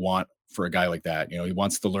that you want for a guy like that. He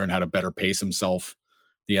wants to learn how to better pace himself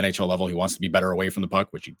the NHL level. He wants to be better away from the puck,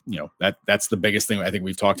 which that's the biggest thing I think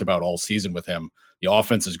we've talked about all season with him. The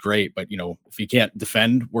offense is great, but if he can't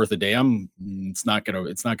defend worth a damn, it's not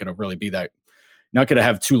gonna really be that. Not gonna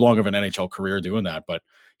have too long of an NHL career doing that. But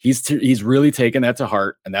he's really taken that to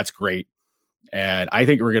heart, and that's great. And I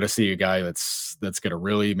think we're gonna see a guy that's gonna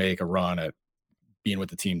really make a run at being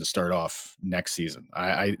with the team to start off next season.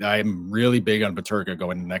 I'm really big on Peterka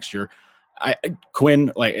going into next year.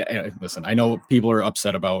 Quinn, listen, I know people are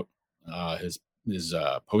upset about his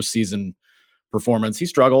postseason performance. He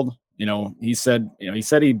struggled. He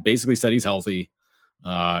basically said he's healthy.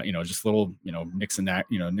 Just little nicks and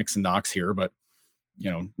knocks here, but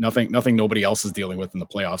nothing nobody else is dealing with in the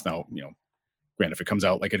playoffs now. Granted, if it comes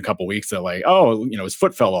out like in a couple of weeks that his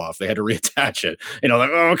foot fell off, they had to reattach it.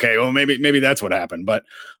 Okay, well maybe that's what happened. But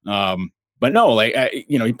no,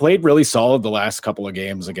 he played really solid the last couple of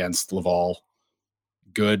games against Laval.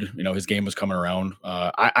 Good, his game was coming around.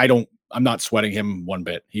 I'm not sweating him one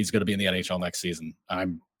bit. He's going to be in the NHL next season.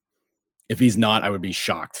 If he's not, I would be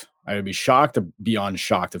shocked. I would be shocked beyond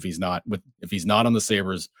shocked if he's not on the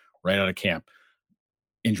Sabres right out of camp.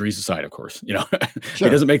 Injuries aside, of course, Sure. He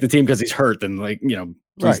doesn't make the team because he's hurt. Then please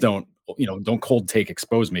Right. don't cold take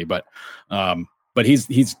expose me. But he's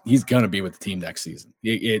going to be with the team next season.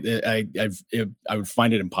 I would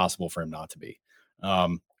find it impossible for him not to be.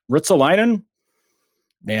 Ritzalainen,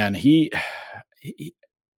 man,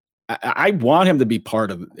 I want him to be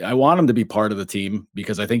part of. I want him to be part of the team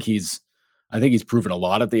because I think he's proven a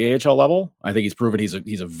lot at the AHL level. I think he's proven he's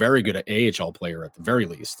a very good AHL player at the very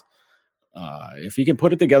least. If he can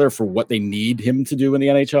put it together for what they need him to do in the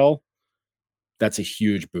NHL, that's a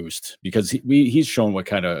huge boost because he's shown what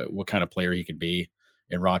kind of player he can be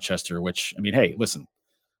in Rochester. Which hey, listen,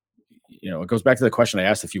 it goes back to the question I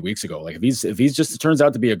asked a few weeks ago. Like if he's just turns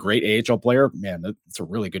out to be a great AHL player, man, that's a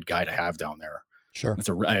really good guy to have down there. Sure,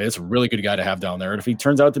 it's a really good guy to have down there. And if he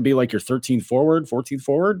turns out to be like your 13th forward, 14th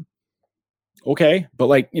forward, okay, but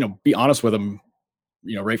be honest with him,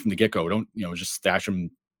 right from the get go. Don't just stash him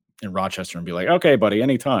in Rochester and be like, okay, buddy,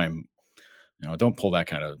 anytime. Don't pull that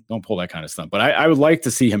kind of stunt. But I would like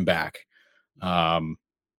to see him back. And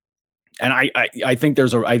I think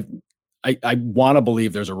I want to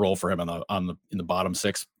believe there's a role for him in the bottom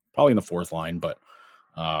six, probably in the fourth line. But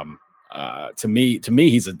to me,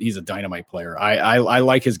 he's a dynamite player. I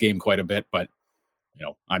like his game quite a bit, but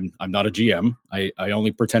I'm not a GM. I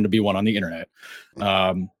only pretend to be one on the internet.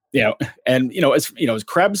 As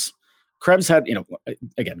Krebs had,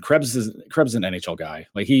 again, Krebs is an NHL guy.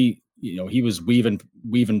 Like he was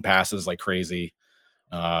weaving passes like crazy.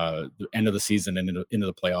 The end of the season and into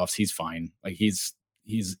the playoffs, he's fine. Like he's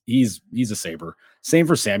a Sabre. Same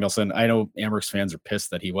for Samuelson. I know Amherst fans are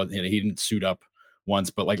pissed that he didn't suit up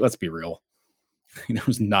once, but let's be real. There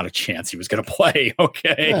was not a chance he was going to play.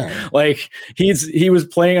 Okay. Yeah. He was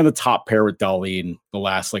playing on the top pair with Dahlin the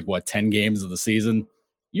last 10 games of the season.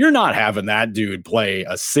 You're not having that dude play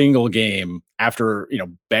a single game after,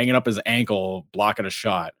 banging up his ankle, blocking a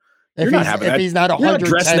shot. You're not having that. If he's not 100%.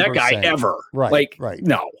 Dressing that guy ever. Right. Right.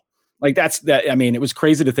 No. That's that. It was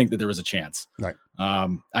crazy to think that there was a chance. Right.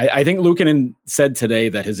 I think Luukkonen said today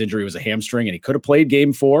that his injury was a hamstring and he could have played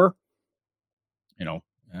game 4.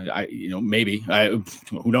 Maybe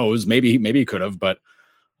who knows? Maybe he could have, but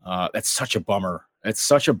that's such a bummer. It's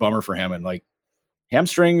such a bummer for him. And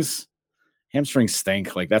hamstrings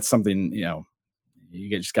stink. That's something, you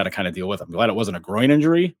just got to kind of deal with. I'm glad it wasn't a groin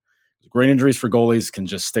injury. Groin injuries for goalies can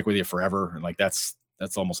just stick with you forever. And that's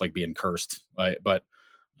almost like being cursed. Right? But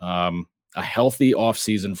a healthy off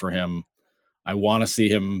season for him. I want to see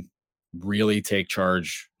him really take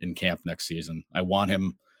charge in camp next season. I want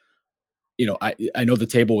him, I know the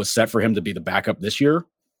table was set for him to be the backup this year.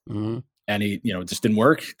 Mm-hmm. And he, just didn't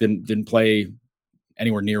work. Didn't play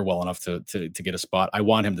anywhere near well enough to get a spot. I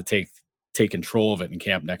want him to take control of it in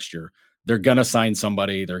camp next year. They're going to sign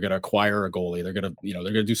somebody. They're going to acquire a goalie. They're going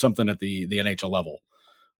to do something at the NHL level.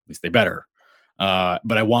 At least they better.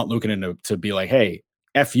 But I want Luukkonen to be like, hey,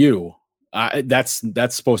 F you. That's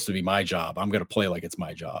supposed to be my job. I'm going to play like it's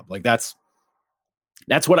my job. That's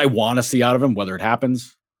what I want to see out of him. Whether it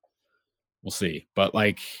happens, we'll see. But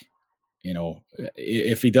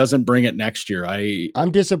if he doesn't bring it next year,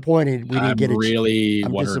 I'm disappointed. We didn't get it. Really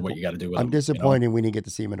wondering what you got to do with him. I'm disappointed we didn't get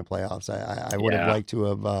to see him in the playoffs. I would have liked to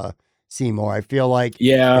have see more. I feel like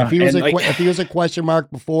Yeah, if he was a question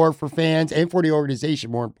mark before for fans and for the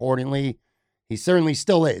organization, more importantly, he certainly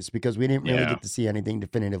still is, because we didn't really get to see anything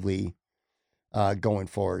definitively going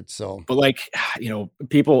forward. So, but like,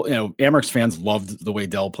 people, Amerks fans loved the way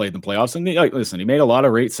Dell played in the playoffs, and listen, he made a lot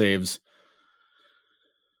of great saves.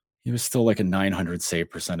 He was still like a 900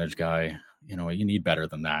 save percentage guy. You need better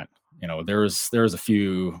than that. There's a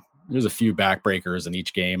few backbreakers in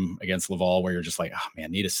each game against Laval where you're just like, oh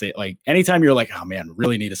man, need a save. Like anytime you're like, oh man,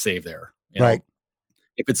 really need a save there. Right.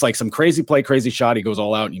 If it's like some crazy play, crazy shot, he goes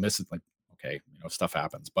all out and you miss it. Like, okay, stuff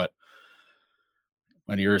happens. But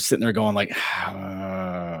when you're sitting there going like,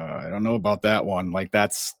 I don't know about that one. Like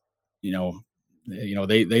that's,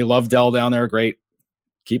 they love Dell down there. Great.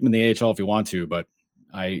 Keep him in the AHL if you want to, but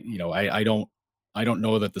I don't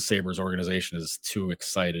know that the Sabres organization is too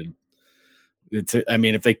excited.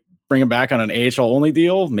 If they bring him back on an AHL only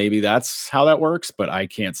deal, maybe that's how that works, but I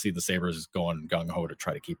can't see the Sabres going gung ho to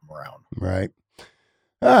try to keep him around. Right.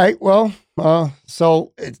 All right. Well,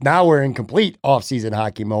 so now we're in complete off-season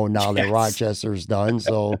hockey mode now that Rochester's done.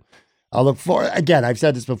 So I'll look for, again, I've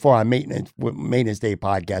said this before on Maintenance Day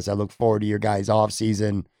podcast. I look forward to your guys'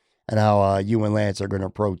 off-season and how you and Lance are going to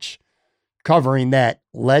approach covering that.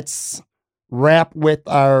 Let's wrap with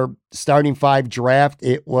our starting five draft.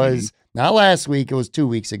 It was not last week, it was 2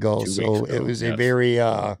 weeks ago. It was a very it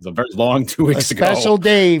was a very long 2 weeks ago. Special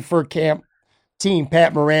day for camp team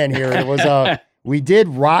Pat Moran here. It was we did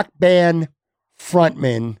rock band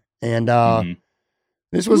frontman, and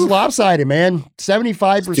this was lopsided, man.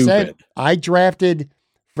 75%. Stupid. I drafted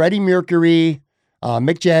Freddie Mercury,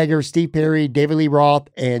 Mick Jagger, Steve Perry, David Lee Roth,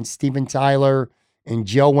 and Steven Tyler. And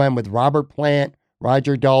Joe went with Robert Plant,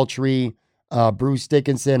 Roger Daltrey, Bruce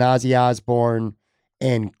Dickinson, Ozzy Osbourne,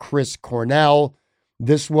 and Chris Cornell.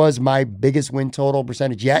 This was my biggest win total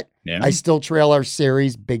percentage yet. Yeah. I still trail our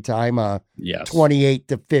series big time,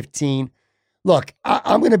 28-15. Look,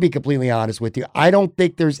 I'm going to be completely honest with you. I don't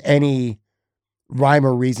think there's any rhyme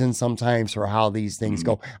or reason sometimes for how these things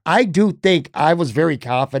go. I do think I was very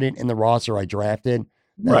confident in the roster I drafted.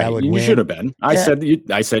 Right, you should have been. I said you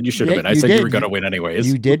should have been. I said you were going to win anyways.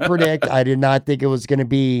 You did predict. I did not think it was going to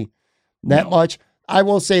be that much. I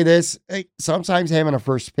will say this: sometimes having a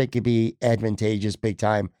first pick could be advantageous, big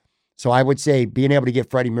time. So I would say being able to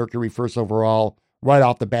get Freddie Mercury first overall right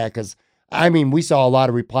off the bat, because we saw a lot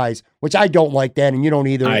of replies, which I don't like that, and you don't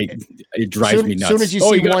either. It drives me nuts. As soon as you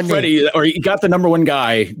see you got one Freddie, or you got the number one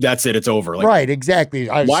guy, that's it. It's over. Like, right, exactly.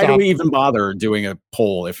 Why do we even bother doing a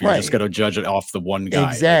poll if you're just going to judge it off the one guy?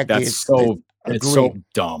 Exactly. Like, it's so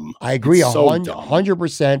dumb. I agree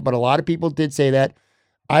 100%, but a lot of people did say that.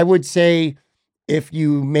 I would say if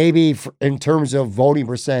you maybe in terms of voting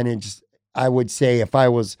percentage, I would say if I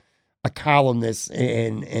was a columnist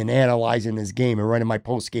and analyzing this game and running my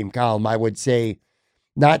post-game column, I would say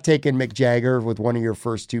not taking Mick Jagger with one of your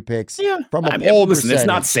first two picks. Yeah. From a poll percentage. It's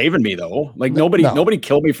not saving me though. Like nobody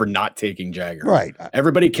killed me for not taking Jagger. Right.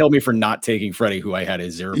 Everybody killed me for not taking Freddie, who I had a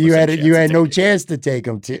 0%. You had no chance to take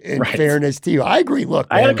him. In fairness to you, I agree. Look,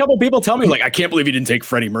 I had a couple people tell me like, I can't believe you didn't take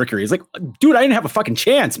Freddie Mercury. He's like, dude, I didn't have a fucking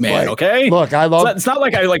chance, man. Right. Okay. Look, it's not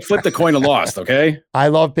like I flipped the coin and lost. Okay. I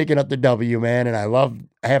love picking up the W, man, and I love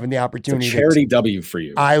having the opportunity. It's a charity W for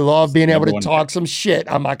you. I love being able to talk some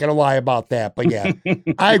shit. I'm not going to lie about that, but yeah,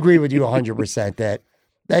 I agree with you 100%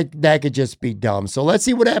 that could just be dumb. So let's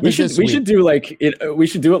see what happens this week. We should do we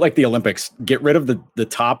should do it like the Olympics. Get rid of the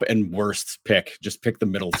top and worst pick. Just pick the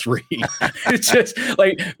middle three. It's just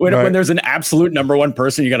like when there's an absolute number one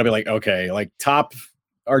person, you got to be like, okay, like top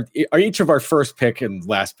are each of our first pick and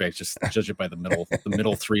last pick. Just judge it by the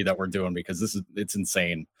middle three that we're doing, because it's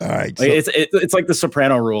insane. All right, like, it's like the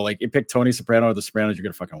Soprano rule. Like you pick Tony Soprano or the Sopranos, you're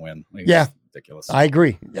gonna fucking win. Like, yeah, ridiculous. I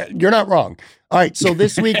agree. You're not wrong. All right, so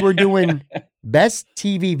this week we're doing best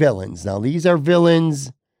TV villains. Now these are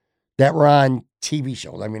villains that were on TV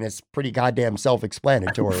shows. I mean, it's pretty goddamn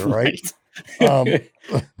self-explanatory, right?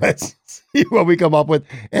 Let's see what we come up with.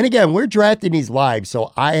 And again, we're drafting these live,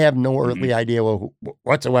 so I have no earthly idea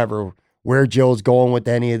whatsoever where Joe's going with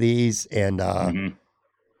any of these. And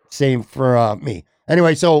same for me.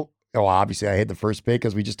 Anyway, so obviously I hit the first pick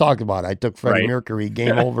because we just talked about it. I took Freddie Mercury,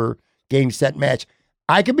 game over, game set match.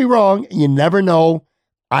 I could be wrong. You never know.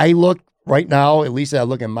 I look right now, at least I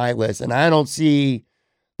look at my list, and I don't see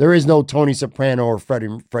there is no Tony Soprano or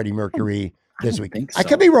Freddie Mercury this week. So. I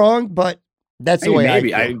could be wrong, but that's the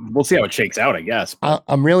way we'll see how it shakes out, I guess.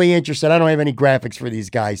 I'm really interested. I don't have any graphics for these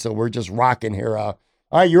guys, so we're just rocking here. All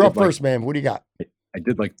right, you're up first, man. What do you got? I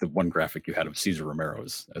did like the one graphic you had of Cesar Romero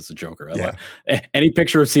as the Joker. Yeah. Any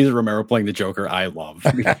picture of Cesar Romero playing the Joker, I love,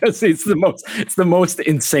 because it's the most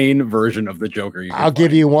insane version of the Joker. I'll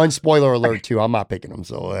give you one spoiler alert too. I'm not picking him,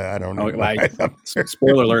 so I don't know.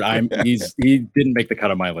 Spoiler alert! He didn't make the cut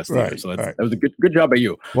on my list either. So that was a good job by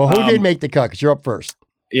you. Well, who did make the cut? Because you're up first.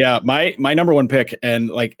 Yeah, my number one pick, and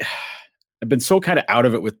like I've been so kind of out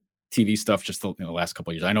of it with TV stuff just the last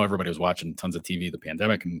couple of years. I know everybody was watching tons of TV, the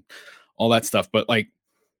pandemic and all that stuff, but like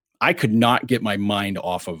I could not get my mind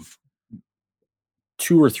off of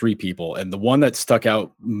 2 or 3 people, and the one that stuck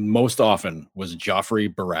out most often was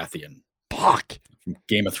Joffrey Baratheon. Fuck. From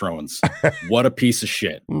Game of Thrones. What a piece of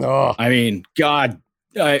shit. No. I mean, God,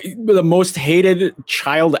 the most hated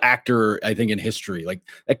child actor, I think, in history. Like,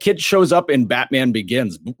 that kid shows up in Batman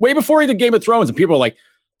Begins way before he did Game of Thrones, and people are like,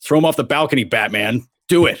 throw him off the balcony, Batman.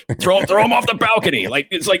 Do it. Throw him off the balcony. Like,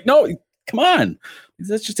 it's like, no, come on.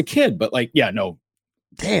 That's just a kid. But like, yeah, no.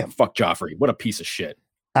 Damn. Fuck Joffrey. What a piece of shit.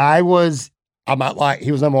 I'm not lying.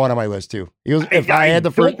 He was number one on my list too. He was. If I had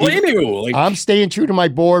the first, don't blame you. Like, I'm staying true to my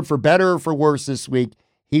board for better or for worse this week.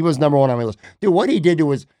 He was number one on my list. Dude, what he did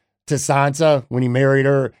to Sansa when he married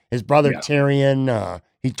her, his brother Tyrion,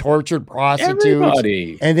 he tortured prostitutes.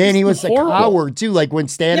 Everybody. And then he was a coward too. Like when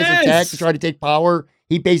Stannis attacked to try to take power,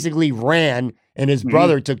 he basically ran and his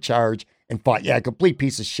brother took charge and fought. Yeah, complete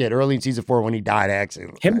piece of shit. Early in season 4 when he died,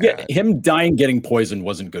 actually. Him dying getting poisoned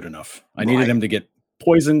wasn't good enough. I needed him to get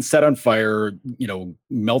poisoned, set on fire,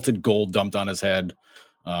 melted gold dumped on his head,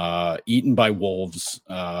 eaten by wolves,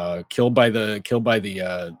 killed by the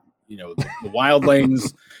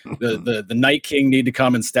wildlings. the Night King need to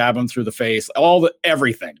come and stab him through the face.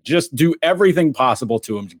 Everything. Just do everything possible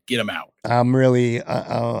to him to get him out. I'm really,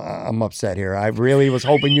 I'm upset here. I really was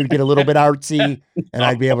hoping you'd get a little bit artsy and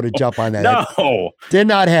I'd be able to jump on that. No, did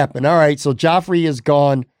not happen. All right, so Joffrey is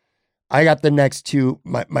gone. I got the next two.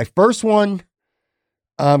 My first one,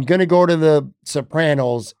 I'm gonna go to the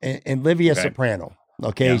Sopranos and Livia Soprano.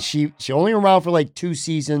 Okay, yeah. She only around for like 2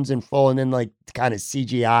 seasons in full, and then like kind of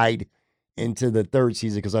CGI'd into the 3rd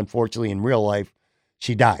season because unfortunately in real life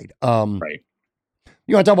she died. Right.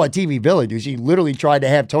 You want to talk about TV villain, dude? She literally tried to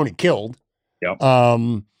have Tony killed.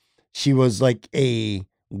 Yep. She was like a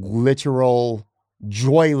literal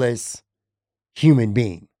joyless human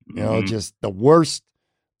being. You know, just the worst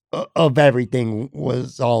of everything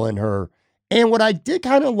was all in her. And what I did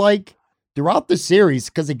kind of like throughout the series,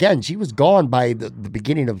 because again, she was gone by the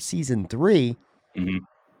beginning of season 3,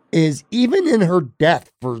 is even in her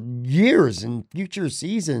death for years in future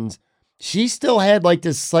seasons, she still had like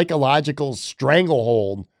this psychological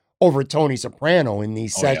stranglehold over Tony Soprano in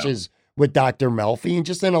these sessions with Dr. Melfi and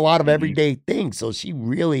just in a lot of everyday things. So she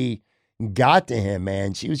really got to him,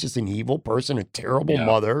 man. She was just an evil person, a terrible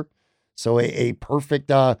mother. So a perfect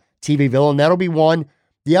TV villain. That'll be one.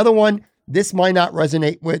 The other one, this might not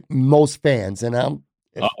resonate with most fans. And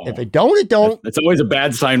if it don't, it don't. It's always a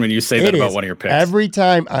bad sign when you say that about one of your picks. Every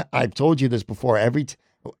time, I've told you this before.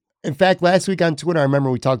 In fact, last week on Twitter, I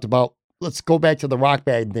remember we talked about, let's go back to the rock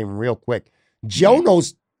band thing real quick. Joe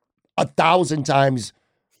knows 1,000 times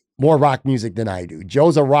more rock music than I do.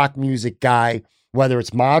 Joe's a rock music guy, whether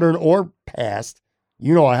it's modern or past.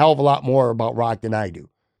 You know a hell of a lot more about rock than I do.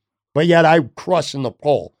 But yet I crush in the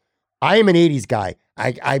poll. I am an 80s guy.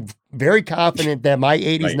 I'm very confident that my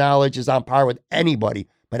 80s knowledge is on par with anybody.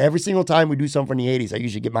 But every single time we do something from the 80s, I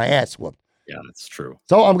usually get my ass whooped. Yeah, that's true.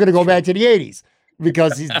 So I'm going to go back to the 80s.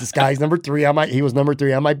 Because this guy's number 3 on he was number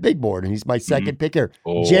 3 on my big board, and he's my second pick here.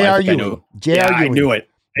 J.R. Ewing. J.R. Ewing. I knew it.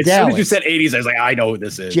 As soon as you said 80s, I was like, I know who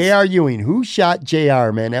this is. J.R. Ewing. Who shot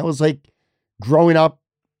J.R., man? That was like growing up.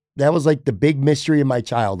 That was like the big mystery of my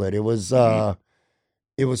childhood. It was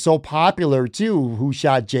so popular too. Who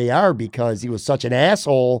shot J.R. because he was such an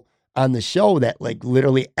asshole on the show that like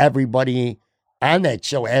literally everybody on that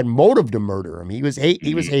show had motive to murder him. He was hated.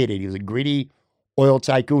 He was a greedy oil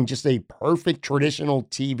tycoon, just a perfect traditional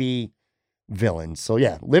TV villain. So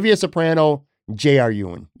yeah, Livia Soprano, J.R.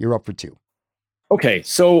 Ewing. You're up for 2. Okay,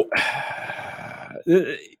 so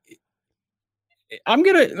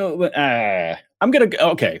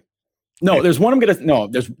okay. No, there's one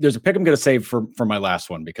there's a pick I'm gonna save for my last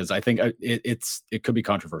one because I think it could be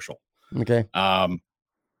controversial. Okay. I'm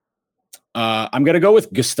gonna go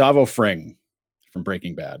with Gustavo Fring from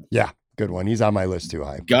Breaking Bad. Yeah. Good one. He's on my list too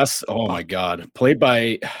high. Gus, oh my God, played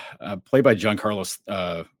by Giancarlo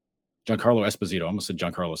Esposito. I almost said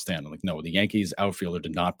Giancarlo Stanton. Like, no, the Yankees outfielder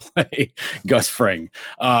did not play Gus Fring.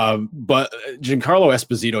 But Giancarlo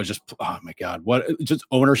Esposito just, oh my God, what just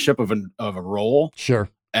ownership of a role. Sure.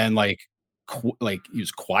 And like he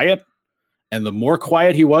was quiet, and the more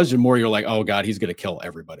quiet he was, the more you're like, oh God, he's gonna kill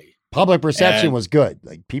everybody. public perception was good.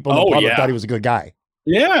 Like people in the public thought he was a good guy.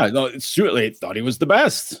 Yeah, no, certainly thought he was the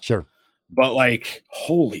best. Sure. But like,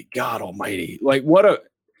 holy God almighty. Like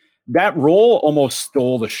that role almost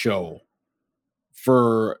stole the show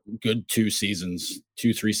for good 3 seasons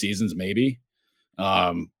maybe.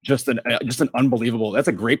 Just an unbelievable, that's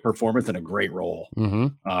a great performance and a great role.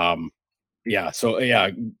 Mm-hmm.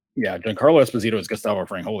 Giancarlo Esposito as Gustavo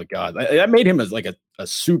Fring. Holy God, that made him as like a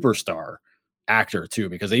superstar actor too,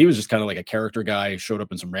 because he was just kind of like a character guy, showed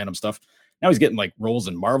up in some random stuff. Now he's getting like roles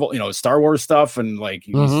in Marvel, Star Wars stuff, and like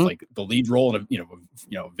he's like the lead role in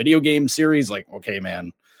a video game series. Like, okay,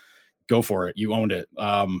 man, go for it. You owned it.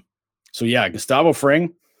 So yeah, Gustavo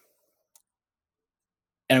Fring.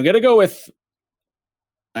 And I'm gonna go with.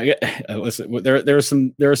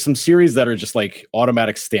 Listen, there are some series that are just like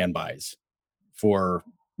automatic standbys for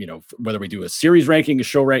whether we do a series ranking, a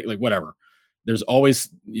show rank, like whatever. There's always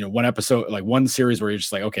one episode, like one series where you're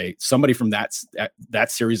just like, okay, somebody from that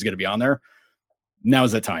series is going to be on there. Now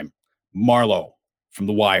is that time. Marlo from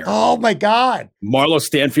The Wire. Oh my God, Marlo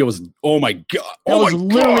Stanfield was. Oh my God, that was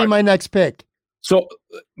literally my next pick. So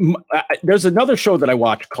there's another show that I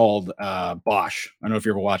watched called Bosch. I don't know if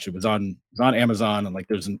you ever watched it. It was on Amazon, and like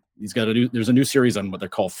there's a new series on what they're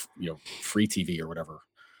called free TV or whatever.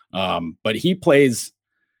 But he plays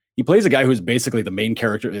a guy who's basically the main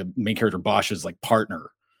character Bosch's like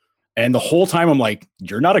partner. And the whole time I'm like,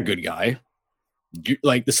 you're not a good guy.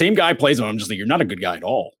 Like the same guy plays him. I'm just like, you're not a good guy at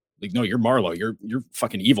all. Like, no, you're Marlo. You're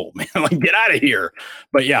fucking evil, man. Like, get out of here.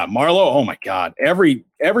 But yeah, Marlo. Oh my God. Every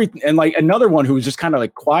and like another one who was just kind of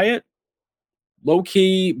like quiet, low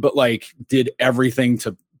key, but like did everything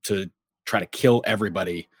to try to kill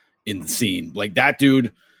everybody in the scene. Like that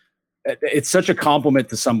dude. It's such a compliment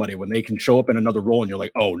to somebody when they can show up in another role and you're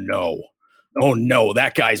like, oh no,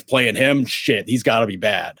 that guy's playing him. Shit, he's got to be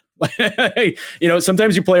bad.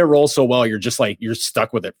 Sometimes you play a role so well, you're just like, you're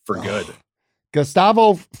stuck with it for good.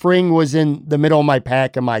 Gustavo Fring was in the middle of my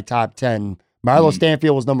pack in my top 10. Marlo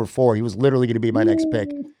Stanfield was number 4. He was literally going to be my next pick.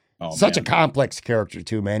 Such a complex character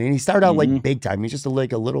too, man. And he started out like big time. He's just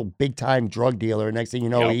like a little big time drug dealer. Next thing you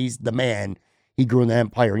know, he's the man. He grew in the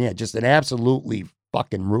empire. Yeah, just an absolutely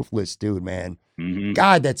fucking ruthless dude, man.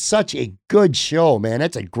 God, that's such a good show, man.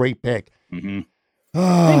 That's a great pick. Thank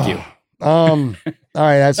you. All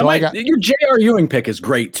right, that's all I got. Your J.R. Ewing pick is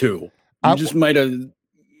great too. You just might have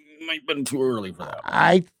been too early for that.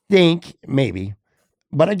 I think maybe,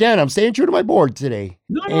 but again, I'm staying true to my board today.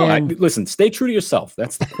 Listen, stay true to yourself.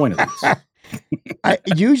 That's the point of this.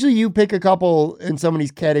 Usually, you pick a couple in some of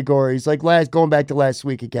these categories. Like going back to last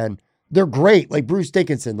week again. They're great, like Bruce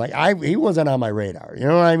Dickinson. Like he wasn't on my radar. You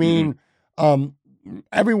know what I mean?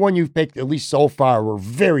 Everyone you've picked, at least so far, were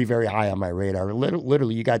very, very high on my radar.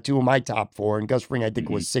 Literally, you got 2 of my top 4, and Gus Fring, I think,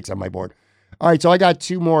 was 6 on my board. All right, so I got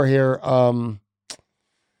 2 more here. I'm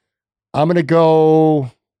gonna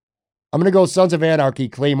go Sons of Anarchy,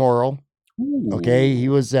 Clay Morrow. Ooh. Okay, he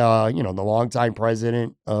was the longtime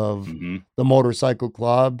president of the motorcycle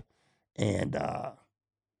club, and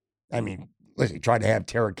listen, he tried to have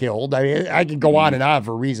Tara killed. I mean, I could go on and on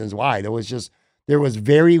for reasons why. There was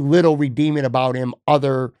very little redeeming about him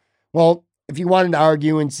if you wanted to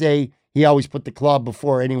argue and say he always put the club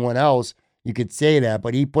before anyone else, you could say that,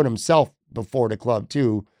 but he put himself before the club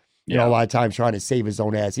too. A lot of times trying to save his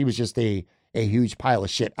own ass. He was just a huge pile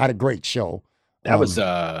of shit. Had a great show. That was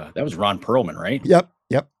Ron Perlman, right? Yep.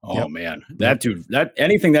 Oh man, that dude,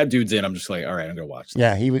 anything that dude's in, I'm just like, all right, I'm gonna watch that.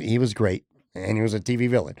 Yeah, he was great, and he was a TV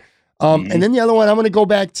villain. And then the other one, I'm going to go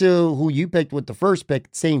back to who you picked with the first pick,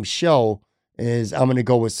 same show, is I'm going to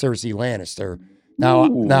go with Cersei Lannister. Now,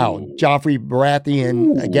 Joffrey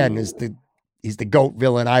Baratheon, again, he's the GOAT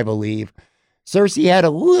villain, I believe. Cersei had a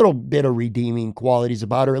little bit of redeeming qualities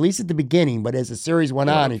about her, at least at the beginning, but as the series went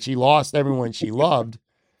on and she lost everyone she loved,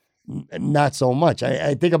 not so much.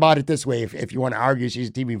 I think about it this way, if you want to argue she's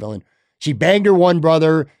a TV villain. She banged her one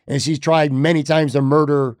brother, and she's tried many times to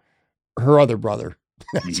murder her other brother.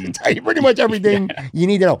 That should tell you pretty much everything you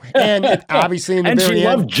need to know. And obviously in the very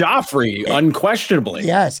end, loved Joffrey, unquestionably.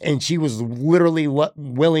 Yes, and she was literally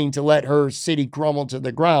willing to let her city crumble to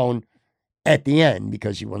the ground at the end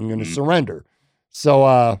because she wasn't going to surrender.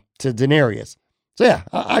 So to Daenerys. So yeah,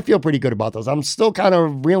 I feel pretty good about those. I'm still kind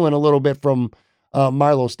of reeling a little bit from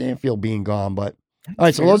Marlo Stanfield being gone, but all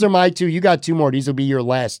right. So those are my 2. You got 2 more. These will be your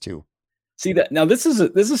last 2. See that now? This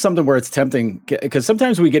is something where it's tempting because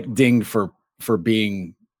sometimes we get dinged for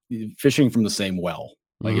being fishing from the same well.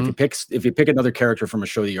 Like if you pick another character from a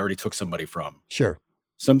show that you already took somebody from, sure.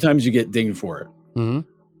 Sometimes you get dinged for it.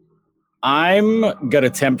 I'm gonna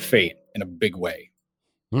tempt fate in a big way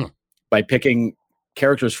by picking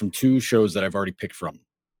characters from 2 shows that I've already picked from.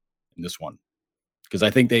 in this one because I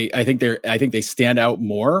think they stand out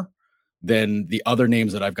more than the other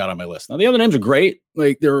names that I've got on my list. Now the other names are great,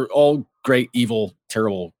 like they're all great, evil,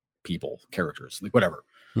 terrible characters, like whatever.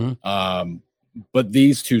 But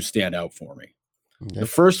these two stand out for me. Okay. The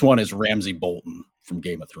first one is Ramsay Bolton from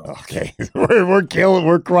Game of Thrones. Okay,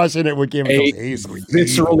 we're crushing it with Game of Thrones. He's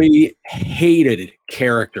viscerally hated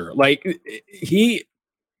character. Like he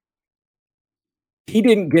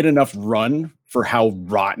didn't get enough run for how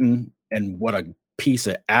rotten and what a piece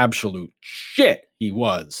of absolute shit he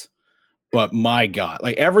was. But my God,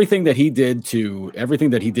 like everything that he did to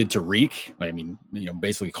Reek, I mean,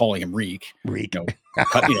 basically calling him Reek.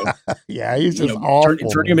 Yeah, he's just awful.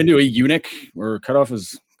 Turning him into a eunuch or cut off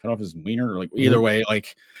his wiener, or like either way,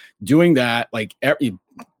 like doing that, like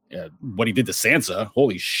what he did to Sansa,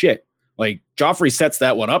 holy shit! Like Joffrey sets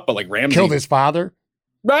that one up, but like Ramsay killed his father.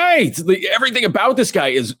 Right, like, everything about this guy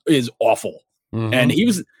is awful, and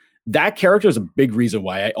that character is a big reason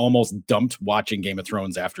why I almost dumped watching Game of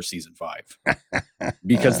Thrones after season 5,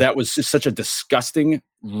 because that was just such a disgusting,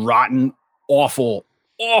 rotten, awful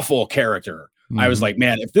character. I was like,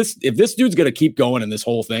 man, if this dude's gonna keep going in this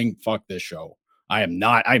whole thing, fuck this show. I'm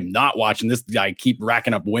not watching this guy keep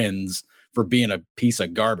racking up wins for being a piece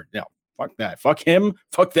of garbage. No, fuck that. Fuck him.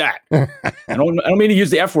 Fuck that. I don't mean to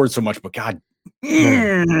use the F word so much, but God,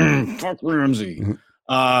 fuck Ramsay.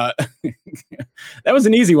 That was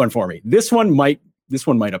an easy one for me. This one might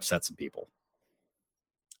upset some people,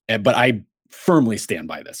 but I firmly stand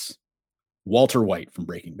by this. Walter White from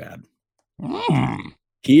Breaking Bad.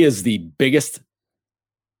 He is the biggest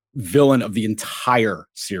villain of the entire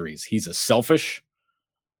series. He's a selfish,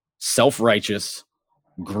 self-righteous,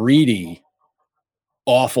 greedy,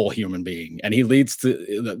 awful human being, and he leads to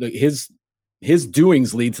his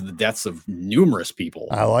doings lead to the deaths of numerous people.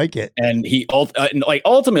 I like it. And he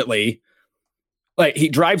ultimately, like, he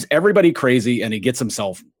drives everybody crazy, and he gets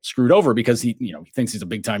himself screwed over because he thinks he's a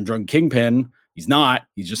big time drug kingpin. He's not.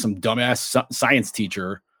 He's just some dumbass science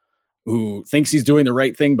teacher who thinks he's doing the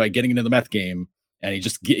right thing by getting into the meth game, and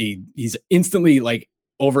he's instantly like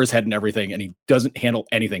over his head and everything, and he doesn't handle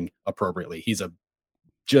anything appropriately. He's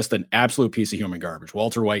just an absolute piece of human garbage.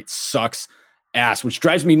 Walter White sucks ass, which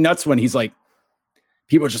drives me nuts when he's like,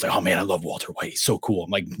 people are just like, oh man, I love Walter White. He's so cool.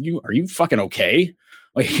 I'm like, are you fucking okay?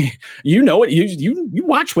 Like, what you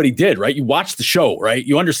watch what he did, right? You watch the show, right?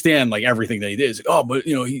 You understand like everything that he did. It's like, oh, but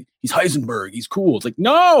he's Heisenberg. He's cool. It's like,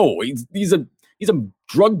 no, he's a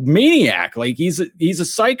drug maniac. Like he's a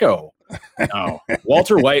psycho. No,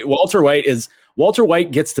 Walter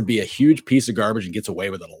White gets to be a huge piece of garbage and gets away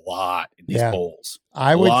with it a lot in these polls.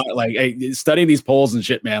 Studying these polls and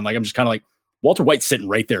shit, man. Like I'm just kind of like, Walter White's sitting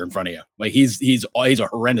right there in front of you. Like he's a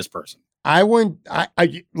horrendous person.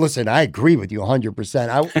 Listen, I agree with you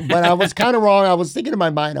 100%. But I was kind of wrong. I was thinking in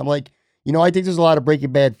my mind, I'm like, I think there's a lot of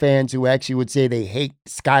Breaking Bad fans who actually would say they hate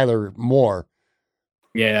Skyler more.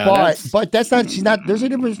 Yeah. But that's not, there's a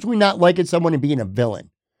difference between not liking someone and being a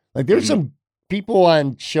villain. Like there's some people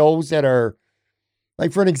on shows that are,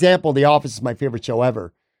 like for an example, The Office is my favorite show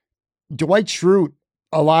ever. Dwight Schrute,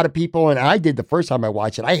 a lot of people, and I did the first time I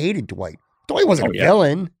watched it, I hated Dwight. Dwight wasn't a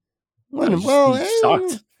villain. He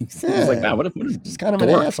sucked. He was like, man, what a just kind of an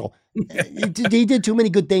asshole. He did too many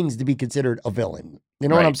good things to be considered a villain. You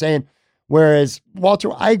know what I'm saying? Whereas Walter,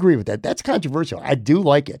 I agree with that. That's controversial. I do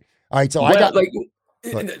like it. All right, so I got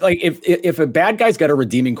if a bad guy's got a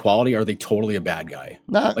redeeming quality, are they totally a bad guy?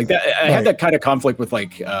 Like that. I had that kind of conflict with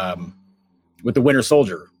with the Winter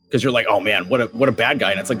Soldier, because you're like, oh man, what a bad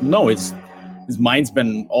guy, and it's like, no, his mind's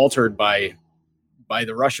been altered by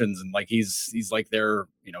the Russians, and like he's like their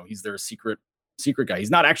he's their secret guy. He's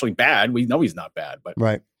not actually bad. We know he's not bad, but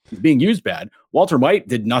he's being used bad. Walter White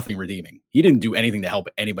did nothing redeeming. He didn't do anything to help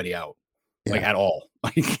anybody out, like at all.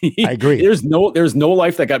 Like I agree. There's no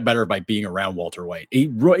life that got better by being around Walter White. He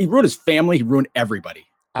ruined his family. He ruined everybody.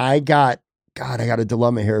 I got a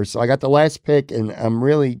dilemma here. So I got the last pick, and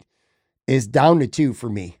it's down to 2 for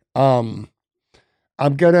me. We're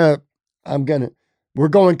going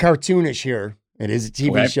cartoonish here. It is a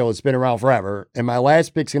TV show. It's been around forever. And my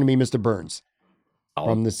last pick's going to be Mr. Burns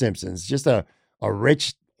from The Simpsons. Just a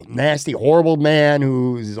rich, nasty, horrible man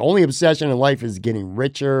whose only obsession in life is getting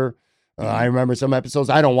richer. I remember some episodes.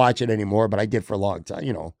 I don't watch it anymore, but I did for a long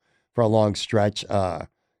time, for a long stretch.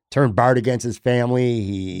 Turned Bart against his family.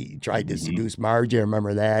 He tried to seduce Marge. I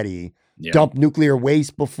remember that. He dumped nuclear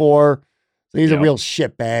waste before. So he's a real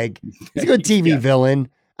shitbag. He's a good TV villain.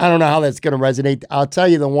 I don't know how that's going to resonate. I'll tell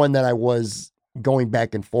you the one that I was going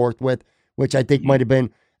back and forth with, which I think might have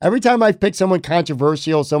been, every time I've picked someone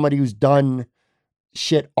controversial, somebody who's done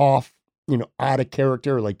shit off out of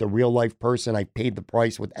character, like the real life person. I paid the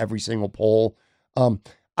price with every single poll.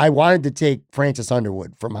 I wanted to take Francis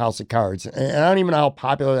Underwood from House of Cards, and I don't even know how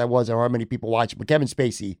popular that was or how many people watched it, but Kevin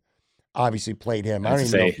Spacey obviously played him. I don't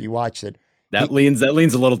even know if you watched it. That leans a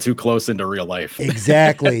little too close into real life.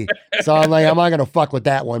 Exactly. So I'm like, I'm not going to fuck with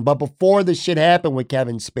that one. But before this shit happened with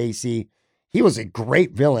Kevin Spacey, he was a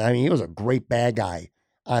great villain. I mean, he was a great bad guy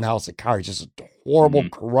on House of Cards, just a horrible,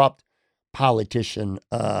 corrupt politician.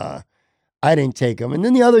 I didn't take him. And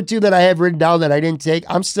then the other two that I have written down that I didn't take,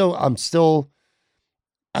 I'm surprised.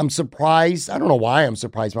 I don't know why I'm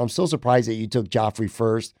surprised, but I'm still surprised that you took Joffrey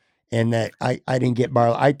first and that I didn't get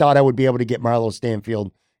Marlo. I thought I would be able to get Marlo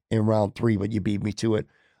Stanfield in round 3, but you beat me to it.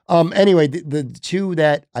 Anyway, the two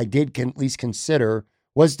that I did at least consider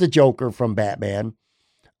was the Joker from Batman,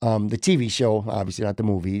 the TV show, obviously not the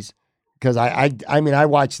movies, because I mean, I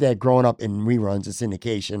watched that growing up in reruns, a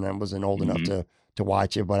syndication. I wasn't old enough to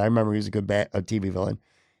watch it, but I remember he was a good TV villain.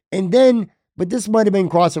 And then, but this might have been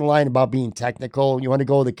crossing the line about being technical. You want to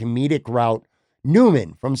go the comedic route.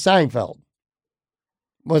 Newman from Seinfeld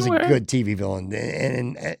was a good TV villain,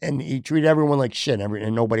 and he treated everyone like shit,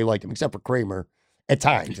 and nobody liked him except for Kramer at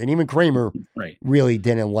times, and even Kramer really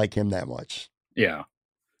didn't like him that much. Yeah,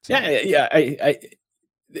 so. Yeah.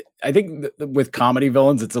 I think with comedy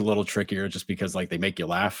villains, it's a little trickier, just because like they make you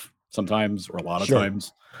laugh sometimes, or a lot of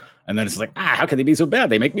times, and then it's like, how can they be so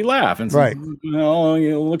bad? They make me laugh, and so,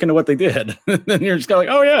 look into what they did, and you're just kind of like,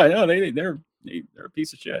 oh yeah, no, they're a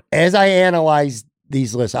piece of shit. As I analyze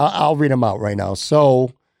these lists, I'll read them out right now.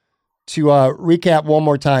 So to recap one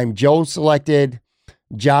more time, Joe selected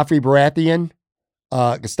Joffrey Baratheon,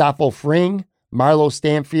 Gustavo Fring, Marlo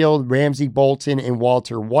Stanfield, Ramsey Bolton, and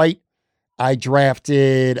Walter White. I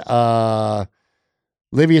drafted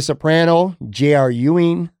Livia Soprano, J.R.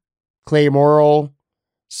 Ewing, Clay Morrow,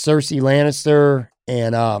 Cersei Lannister,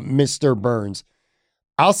 and Mr. Burns.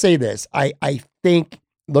 I'll say this. I think,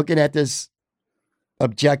 looking at this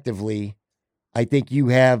objectively, I think you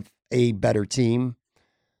have a better team.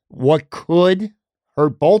 What could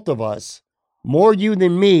hurt both of us, more you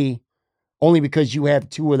than me, only because you have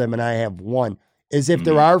 2 of them and I have 1, is if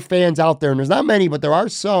there are fans out there, and there's not many, but there are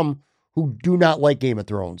some who do not like Game of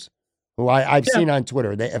Thrones, who I've seen on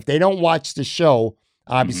Twitter. If they don't watch the show,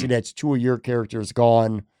 obviously that's 2 of your characters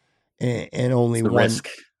gone, and only one. Risk.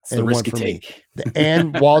 It's the risk you take.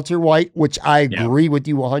 And Walter White, which I agree with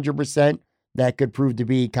you 100%. That could prove to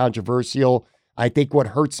be controversial. I think what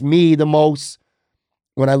hurts me the most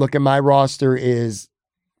when I look at my roster is,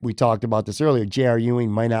 we talked about this earlier, J.R.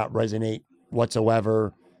 Ewing might not resonate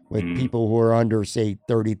whatsoever with people who are under, say,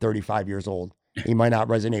 30, 35 years old. He might not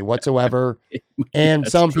resonate whatsoever. And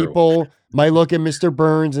some people might look at Mr.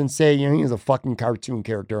 Burns and say, he's a fucking cartoon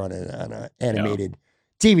character on an animated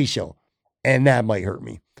TV show. And that might hurt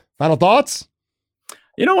me. Final thoughts?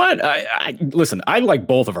 You know what? Listen, I like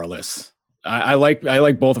both of our lists. I like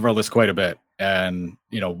both of our lists quite a bit. And,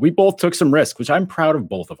 we both took some risk, which I'm proud of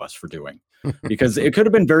both of us for doing, because it could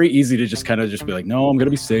have been very easy to just kind of be like, no, I'm going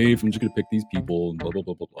to be safe. I'm just going to pick these people and blah, blah,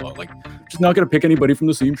 blah, blah, blah. Like, just not going to pick anybody from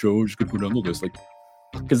the same show. I'm just going to go down the list. Like,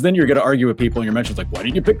 because then you're going to argue with people in your mentions, like, why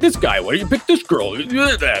didn't you pick this guy? Why didn't you pick this girl?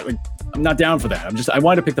 Like, I'm not down for that. I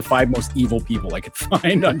wanted to pick the 5 most evil people I could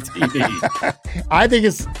find on TV. I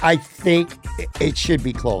think it should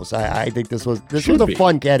be close. I think this was a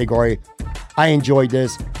fun category. I enjoyed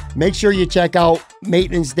this. Make sure you check out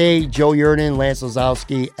Maintenance Day, Joe Yerdon, Lance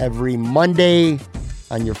Lozowski, every Monday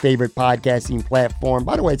on your favorite podcasting platform.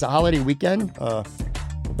 By the way, it's a holiday weekend. Hope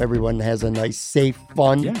everyone has a nice, safe,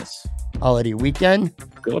 fun holiday weekend.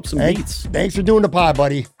 Fill up some meats. Thanks for doing the pod,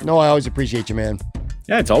 buddy. No, I always appreciate you, man.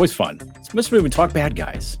 Yeah, it's always fun. Especially when we talk bad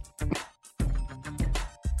guys.